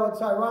like, you know,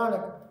 it's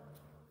ironic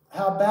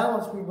how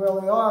balanced we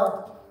really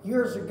are.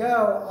 Years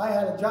ago, I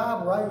had a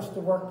job where I used to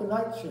work the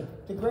night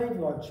shift, the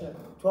graveyard shift,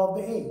 12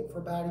 to 8 for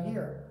about a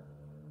year.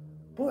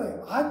 Boy,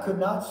 I could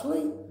not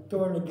sleep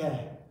during the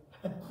day.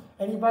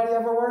 Anybody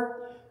ever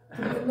work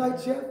the midnight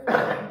shift?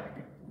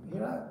 You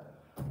know,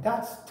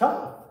 that's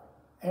tough.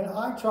 And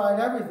I tried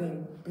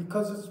everything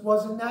because it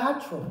wasn't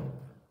natural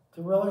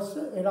to really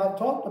sit. And I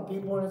talked to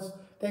people and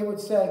they would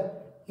say,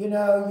 you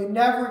know,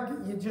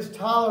 you just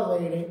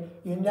tolerate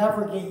it. You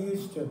never get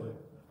used to it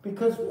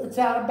because it's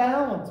out of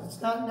balance.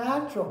 It's not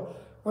natural.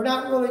 We're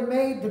not really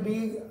made to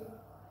be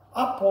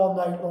up all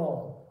night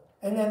long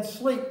and then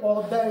sleep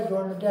all day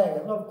during the day.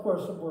 And of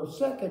course, if we're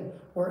sick and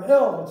we're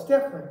ill, it's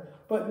different.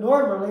 But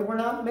normally, we're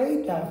not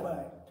made that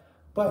way.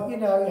 But, you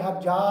know, you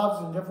have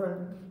jobs and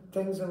different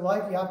things in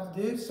life you have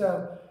to do.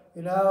 So,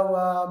 you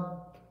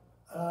know,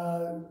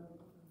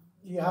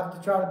 you have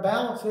to try to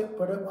balance it.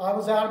 But I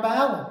was out of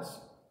balance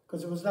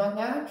because it was not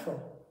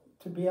natural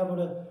to be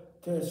able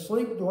to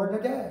sleep during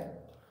the day.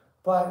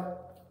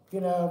 But, you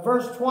know,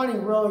 verse 20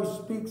 really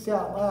speaks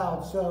out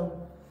loud.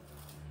 So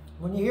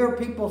when you hear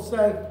people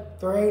say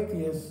they're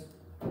atheists,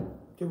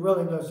 there's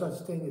really no such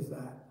thing as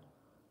that.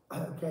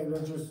 Okay,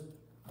 they're just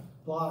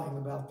lying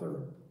about their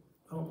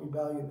own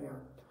rebellion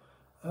there.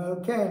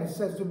 Okay, and it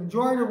says, the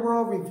majority of the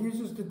world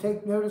refuses to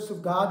take notice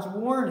of God's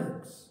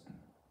warnings.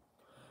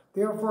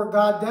 Therefore,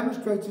 God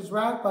demonstrates his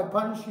wrath by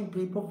punishing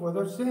people for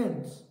their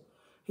sins.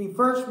 He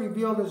first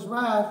revealed his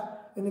wrath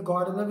in the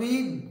Garden of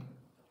Eden.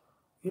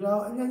 You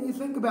know, and then you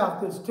think about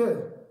this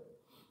too.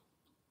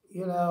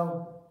 You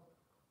know,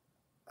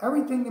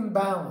 everything in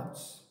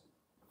balance.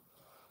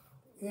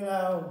 You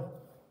know,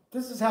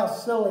 this is how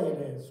silly it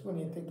is when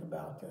you think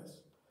about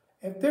this.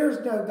 If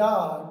there's no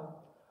God,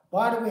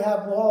 why do we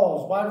have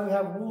laws? Why do we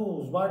have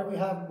rules? Why do we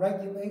have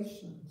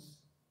regulations?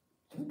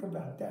 Think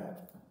about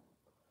that.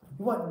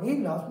 You wouldn't need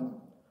nothing.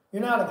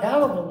 You're not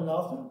accountable to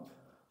nothing.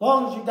 As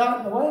long as you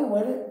got away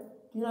with it,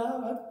 you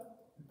know,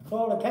 that's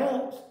all that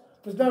counts.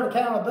 There's no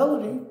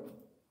accountability.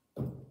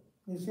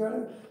 You see what I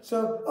mean?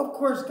 So, of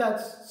course,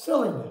 that's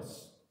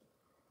silliness.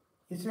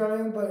 You see what I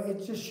mean? But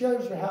it just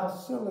shows you how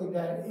silly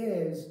that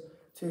is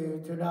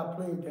to not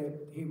believe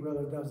that he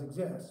really does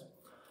exist.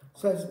 It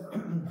says,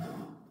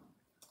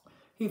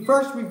 he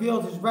first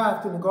revealed his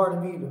wrath in the Garden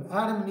of Eden.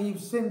 Adam and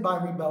Eve sinned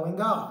by rebelling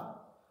God.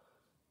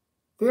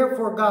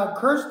 Therefore, God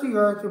cursed the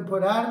earth and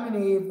put Adam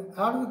and Eve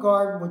out of the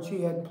garden which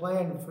he had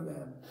planned for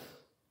them.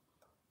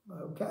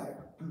 Okay.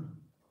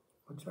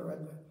 Which I read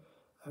that.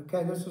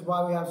 Okay, this is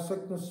why we have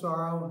sickness,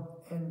 sorrow,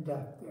 and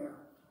death there.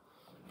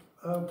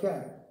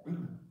 Okay.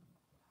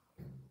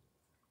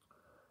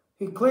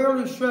 He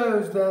clearly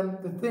shows them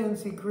the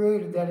things he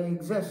created, that he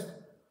exists,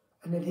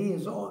 and that he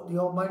is the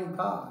Almighty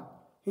God.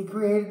 He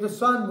created the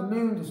sun, the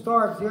moon, the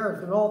stars, the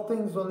earth, and all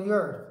things on the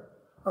earth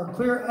are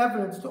clear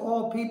evidence to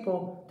all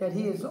people that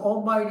he is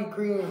Almighty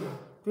Creator.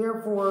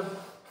 Therefore,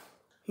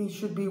 he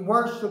should be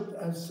worshipped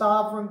as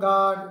sovereign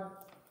God,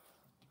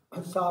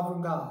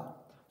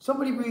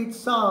 Somebody read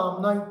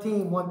Psalm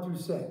 19, 1 through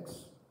 6.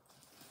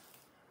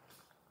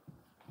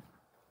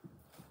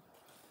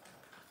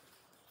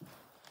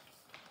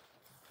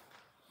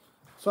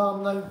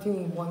 Psalm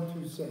 19, 1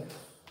 through 6.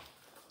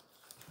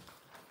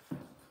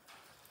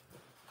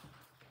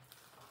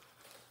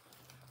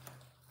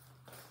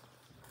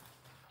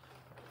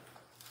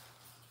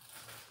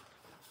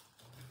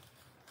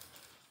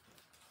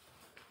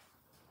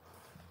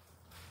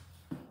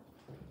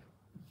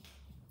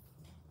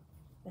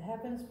 The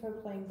heavens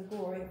proclaim the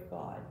glory of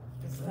God.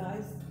 The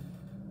skies,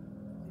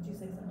 did you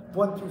say something?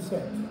 1 through 6.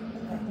 Okay.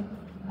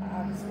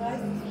 The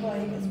skies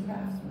display his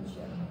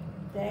craftsmanship.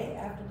 Day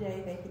after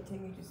day they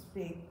continue to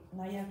speak.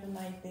 Night after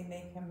night they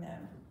make him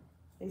known.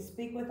 They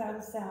speak without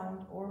a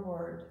sound or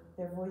word.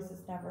 Their voice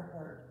is never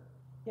heard.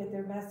 Yet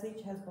their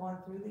message has gone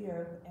through the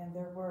earth, and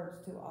their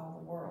words to all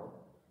the world.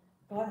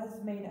 God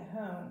has made a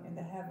home in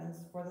the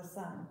heavens for the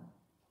sun.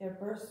 It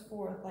bursts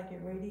forth like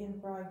a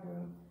radiant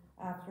bridegroom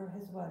after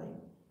his wedding.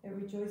 It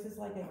rejoices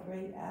like a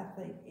great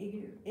athlete,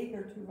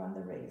 eager to run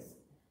the race.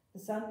 The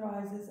sun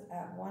rises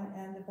at one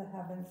end of the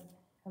heavens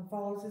and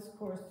follows its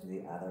course to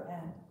the other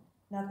end.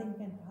 Nothing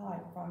can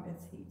hide from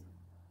its heat.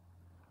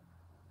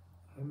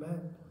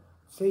 Amen.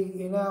 See,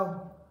 you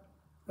know,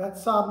 that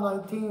Psalm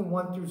 19,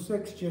 1 through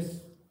 6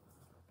 just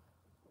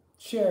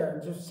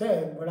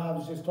said what I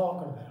was just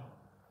talking about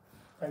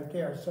right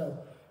there. So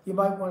you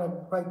might want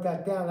to write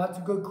that down. That's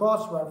a good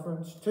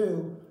cross-reference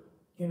to,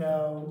 you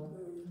know,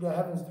 the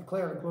heavens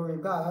declare the glory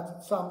of God.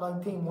 That's Psalm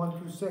 19, 1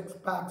 through 6,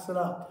 backs it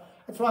up.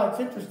 That's why it's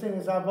interesting,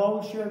 as I've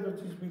always shared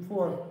with you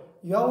before,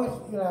 you always,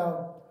 you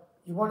know,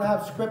 you want to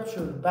have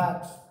scripture that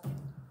backs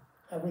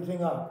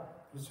everything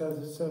up. So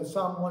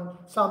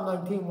Psalm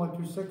 19, 1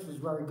 through 6 is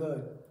very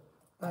good.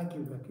 Thank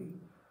you, Vicki.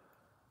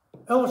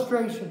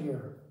 Illustration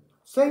here.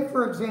 Say,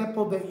 for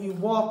example, that you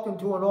walked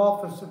into an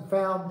office and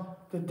found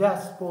the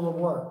desk full of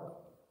work,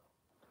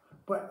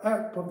 but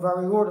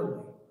very orderly.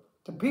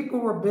 The people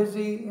were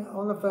busy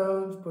on the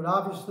phones, but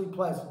obviously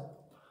pleasant.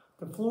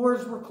 The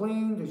floors were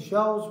clean, the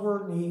shelves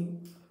were neat.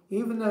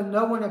 Even though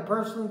no one had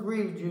personally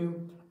greeted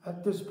you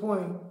at this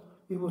point,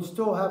 you would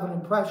still have an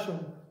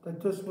impression that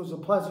this was a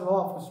pleasant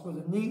office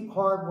with a neat,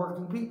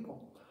 hard-working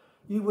people.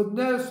 You would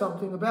know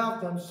something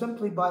about them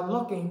simply by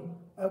looking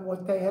at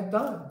what they had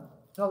done.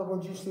 In other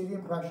words, you see the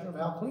impression of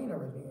how clean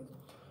everything is.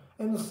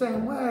 In the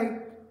same way,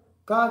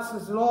 God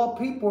says that all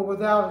people are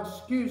without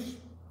excuse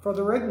for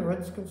their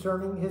ignorance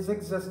concerning his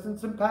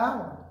existence and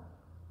power.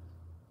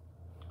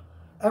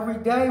 Every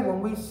day when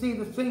we see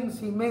the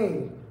things he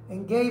made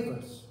and gave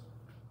us,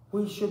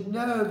 we should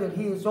know that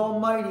he is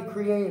Almighty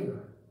Creator.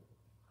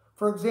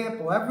 For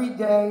example, every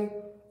day,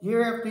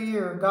 year after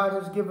year, God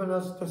has given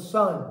us the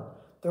sun,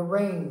 the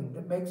rain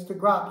that makes the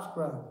crops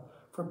grow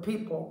for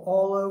people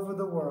all over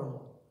the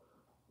world.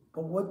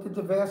 But what did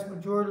the vast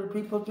majority of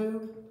people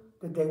do?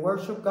 Did they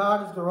worship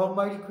God as their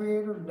Almighty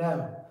Creator?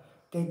 No.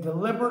 They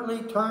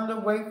deliberately turned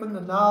away from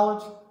the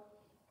knowledge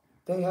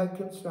they had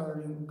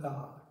concerning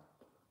God.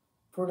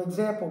 For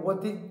example,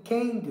 what did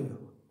Cain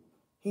do?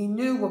 He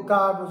knew that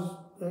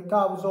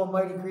God was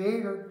Almighty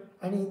Creator,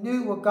 and he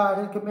knew what God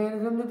had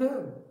commanded him to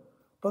do.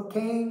 But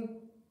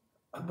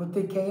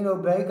did Cain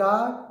obey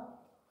God?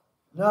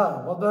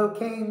 No. Although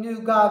Cain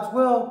knew God's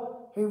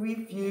will, he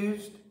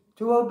refused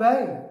to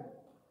obey.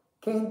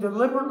 Cain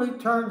deliberately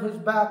turned his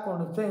back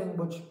on the thing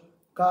which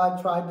God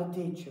tried to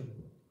teach him.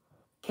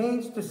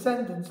 Cain's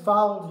descendants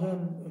followed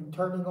him in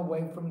turning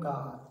away from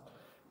God.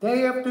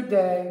 Day after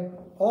day,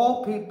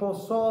 all people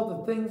saw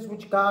the things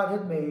which God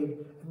had made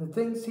and the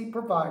things he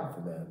provided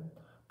for them,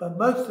 but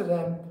most of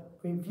them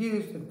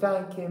refused to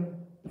thank him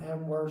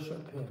and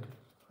worship him.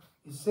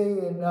 You see,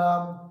 and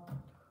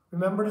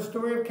remember the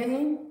story of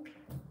Cain?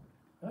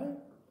 Right?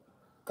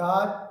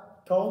 God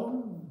told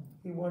him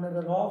he wanted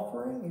an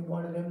offering, he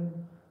wanted him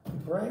to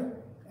bring,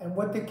 and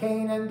what did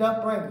Cain end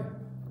up bringing?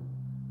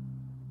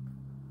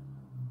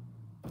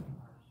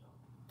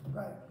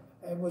 Right.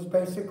 It was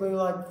basically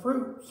like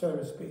fruit, so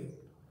to speak.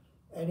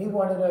 And he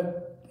wanted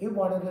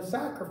a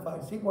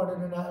sacrifice. He wanted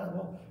an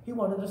animal. He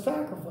wanted a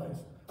sacrifice.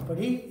 But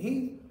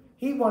he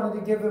wanted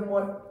to give him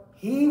what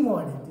he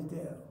wanted to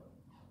do.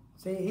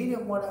 See, he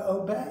didn't want to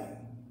obey.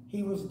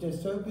 He was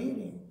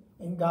disobedient.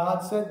 And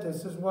God said,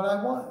 this is what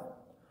I want.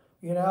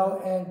 You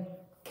know, and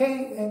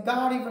Cain, and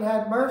God even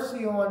had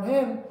mercy on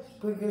him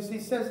because he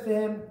says to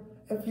him,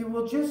 if you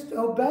will just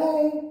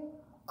obey,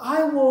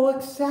 I will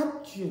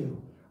accept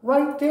you.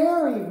 Right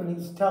there even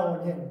he's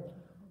telling him,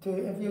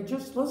 if you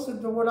just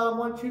listen to what I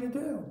want you to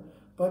do.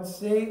 But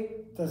see,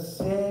 the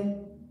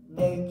sin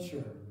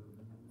nature.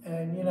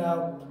 And you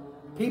know,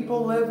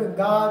 People live in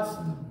God's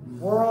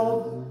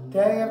world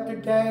day after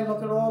day.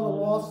 Look at all the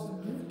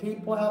lost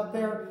people out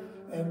there,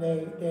 and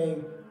they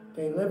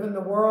live in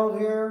the world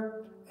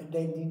here, and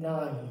they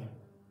deny Him.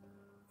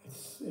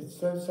 It's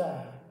so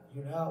sad,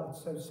 you know.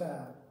 It's so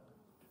sad.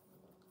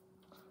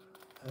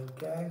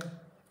 Okay.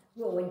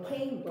 Well, when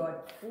Cain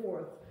brought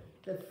forth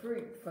the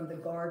fruit from the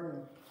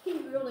garden, he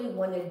really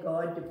wanted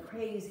God to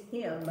praise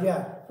him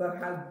for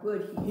how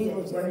good he did,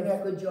 what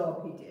a good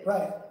job he did.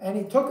 Right, and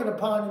he took it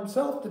upon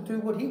himself to do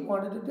what he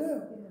wanted to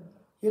do. Yeah.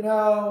 You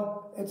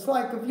know, it's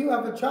like if you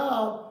have a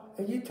child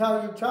and you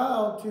tell your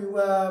child to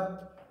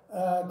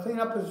clean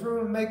up his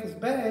room and make his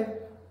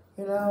bed,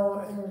 you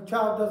know, and your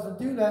child doesn't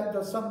do that,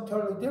 does something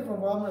totally different.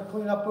 Well, I'm going to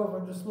clean up over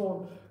in this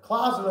little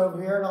closet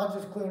over here, and I'll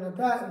just clean at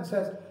that, and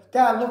says,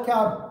 Dad, look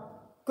how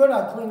good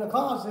I clean the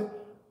closet.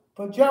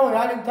 But Joey,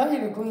 I didn't tell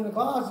you to clean the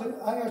closet.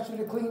 I asked you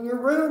to clean your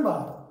room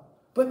up.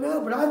 But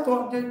I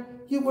thought that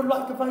you would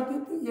like if I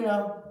did, you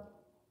know.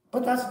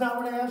 But that's not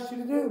what I asked you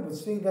to do. But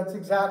see, that's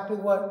exactly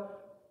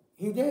what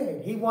he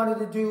did. He wanted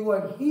to do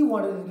what he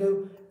wanted to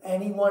do,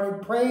 and he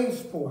wanted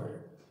praise for it.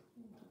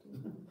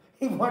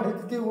 He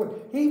wanted to do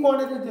what he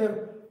wanted to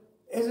do.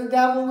 Isn't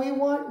that what we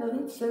want in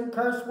a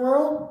sin-cursed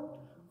world?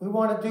 We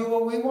want to do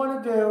what we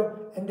want to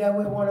do, and then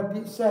we want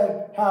to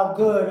say how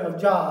good a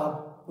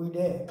job we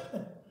did.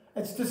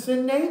 It's the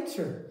sin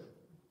nature.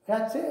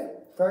 That's it.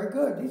 Very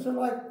good. These are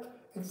like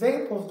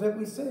examples that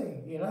we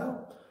see, you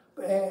know.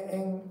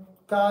 And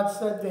God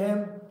said to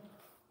him,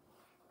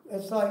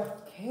 it's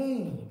like,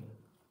 Cain,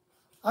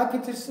 I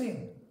could just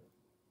sing,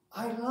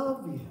 I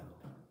love you.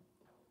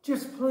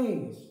 Just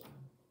please,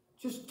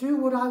 just do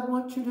what I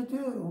want you to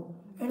do,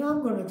 and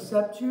I'm going to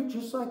accept you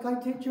just like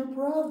I did your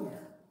brother.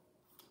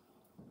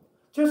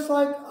 Just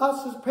like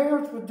us as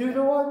parents would do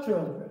to our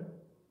children.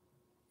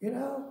 You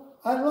know?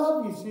 I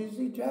love you,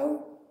 Susie,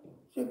 Joe.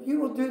 If you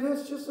will do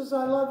this just as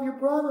I love your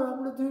brother,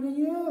 I'm going to do to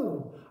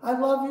you. I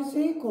love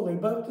you equally,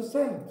 both the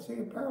same. See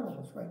the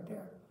parallels right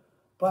there.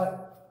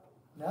 But,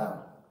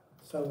 no.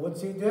 So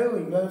what's he do?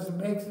 He goes and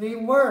makes it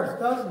even worse,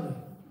 doesn't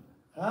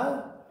he?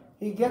 Huh?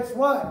 He gets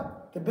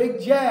what? The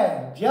big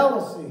J,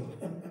 jealousy,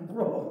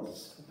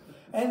 rules.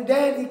 And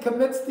then he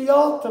commits the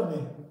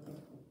ultimate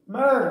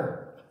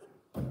murder.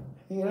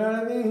 You know what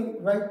I mean?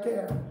 Right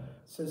there.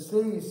 So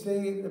you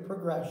see the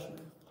progression.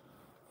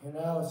 You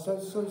know, it's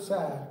so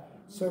sad.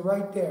 So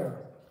right there.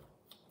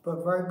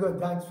 But very good.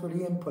 Thanks for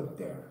the input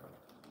there.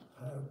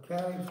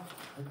 Okay.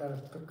 I got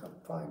to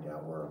find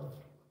out where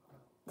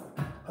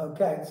I'm.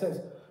 Okay. It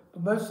says,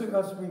 but most of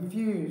us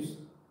refuse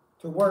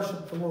to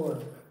worship the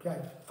Lord.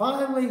 Okay.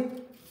 Finally,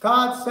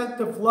 God sent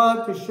the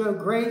flood to show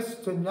grace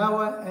to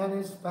Noah and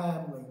his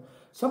family.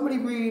 Somebody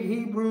read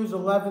Hebrews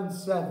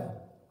 11:7.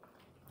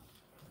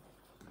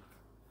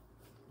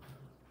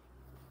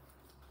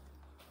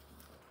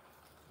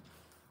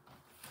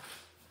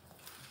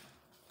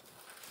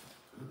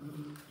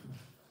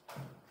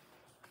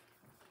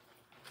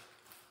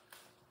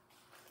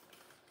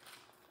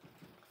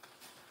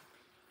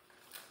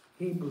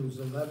 Hebrews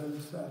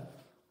 11:7.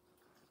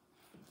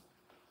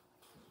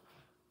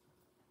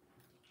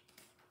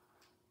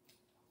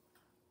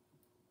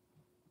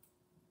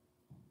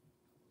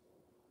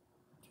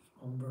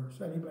 One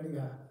verse. Anybody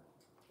got it?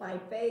 By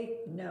faith,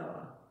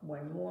 Noah,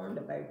 when warned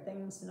about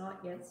things not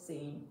yet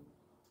seen,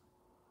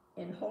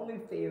 in holy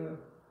fear,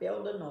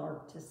 built an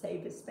ark to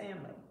save his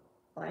family.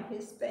 By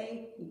his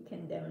faith, he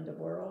condemned the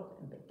world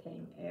and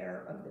became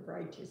heir of the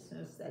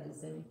righteousness that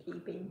is in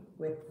keeping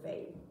with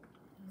faith.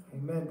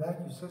 Amen. Thank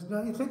you. Says,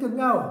 now you think of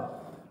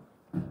Noah.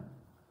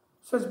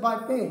 Says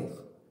by faith.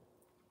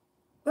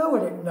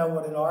 Noah didn't know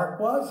what an ark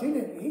was.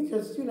 He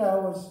just,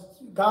 was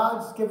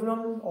God's giving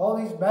him all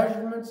these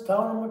measurements,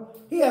 telling him.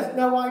 He has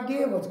no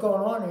idea what's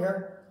going on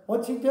here.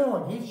 What's he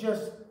doing? He's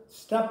just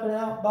stepping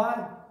out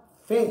by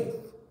faith.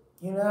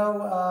 He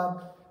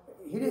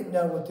didn't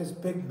know what this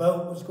big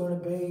boat was going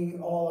to be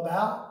all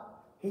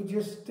about. He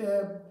just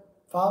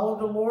followed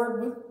the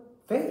Lord with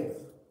faith,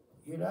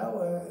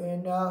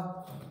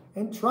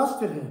 and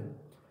trusted him.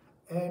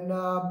 And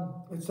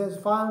it says,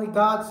 finally,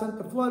 God sent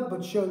the flood,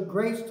 but showed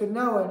grace to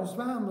Noah and his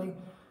family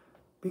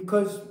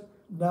because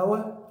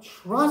Noah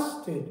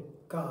trusted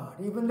God.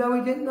 Even though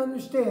he didn't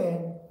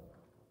understand,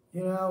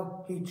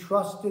 he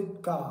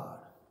trusted God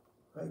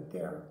right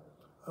there.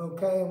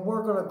 Okay, and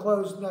we're going to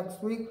close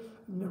next week.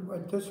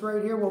 This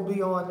right here will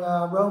be on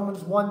Romans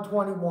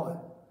 1:21.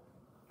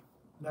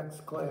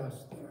 Next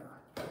class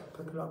there.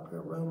 Pick it up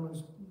here,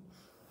 Romans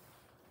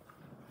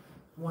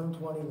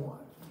 1:21.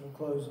 We'll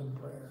close in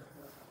prayer.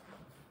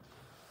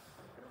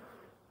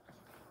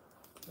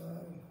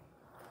 Okay.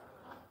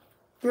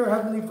 Dear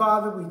Heavenly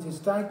Father, we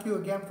just thank you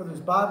again for this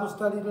Bible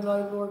study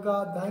tonight, Lord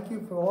God. Thank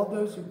you for all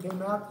those who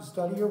came out to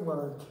study your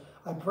word.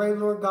 I pray,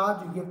 Lord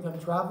God, you give them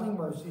traveling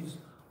mercies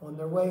on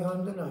their way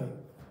home tonight.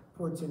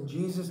 For it's in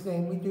Jesus'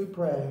 name we do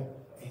pray.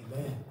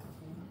 Amen.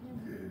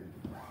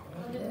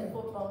 How did the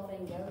football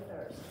thing go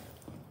Thursday?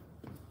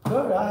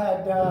 Good. I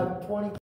had 20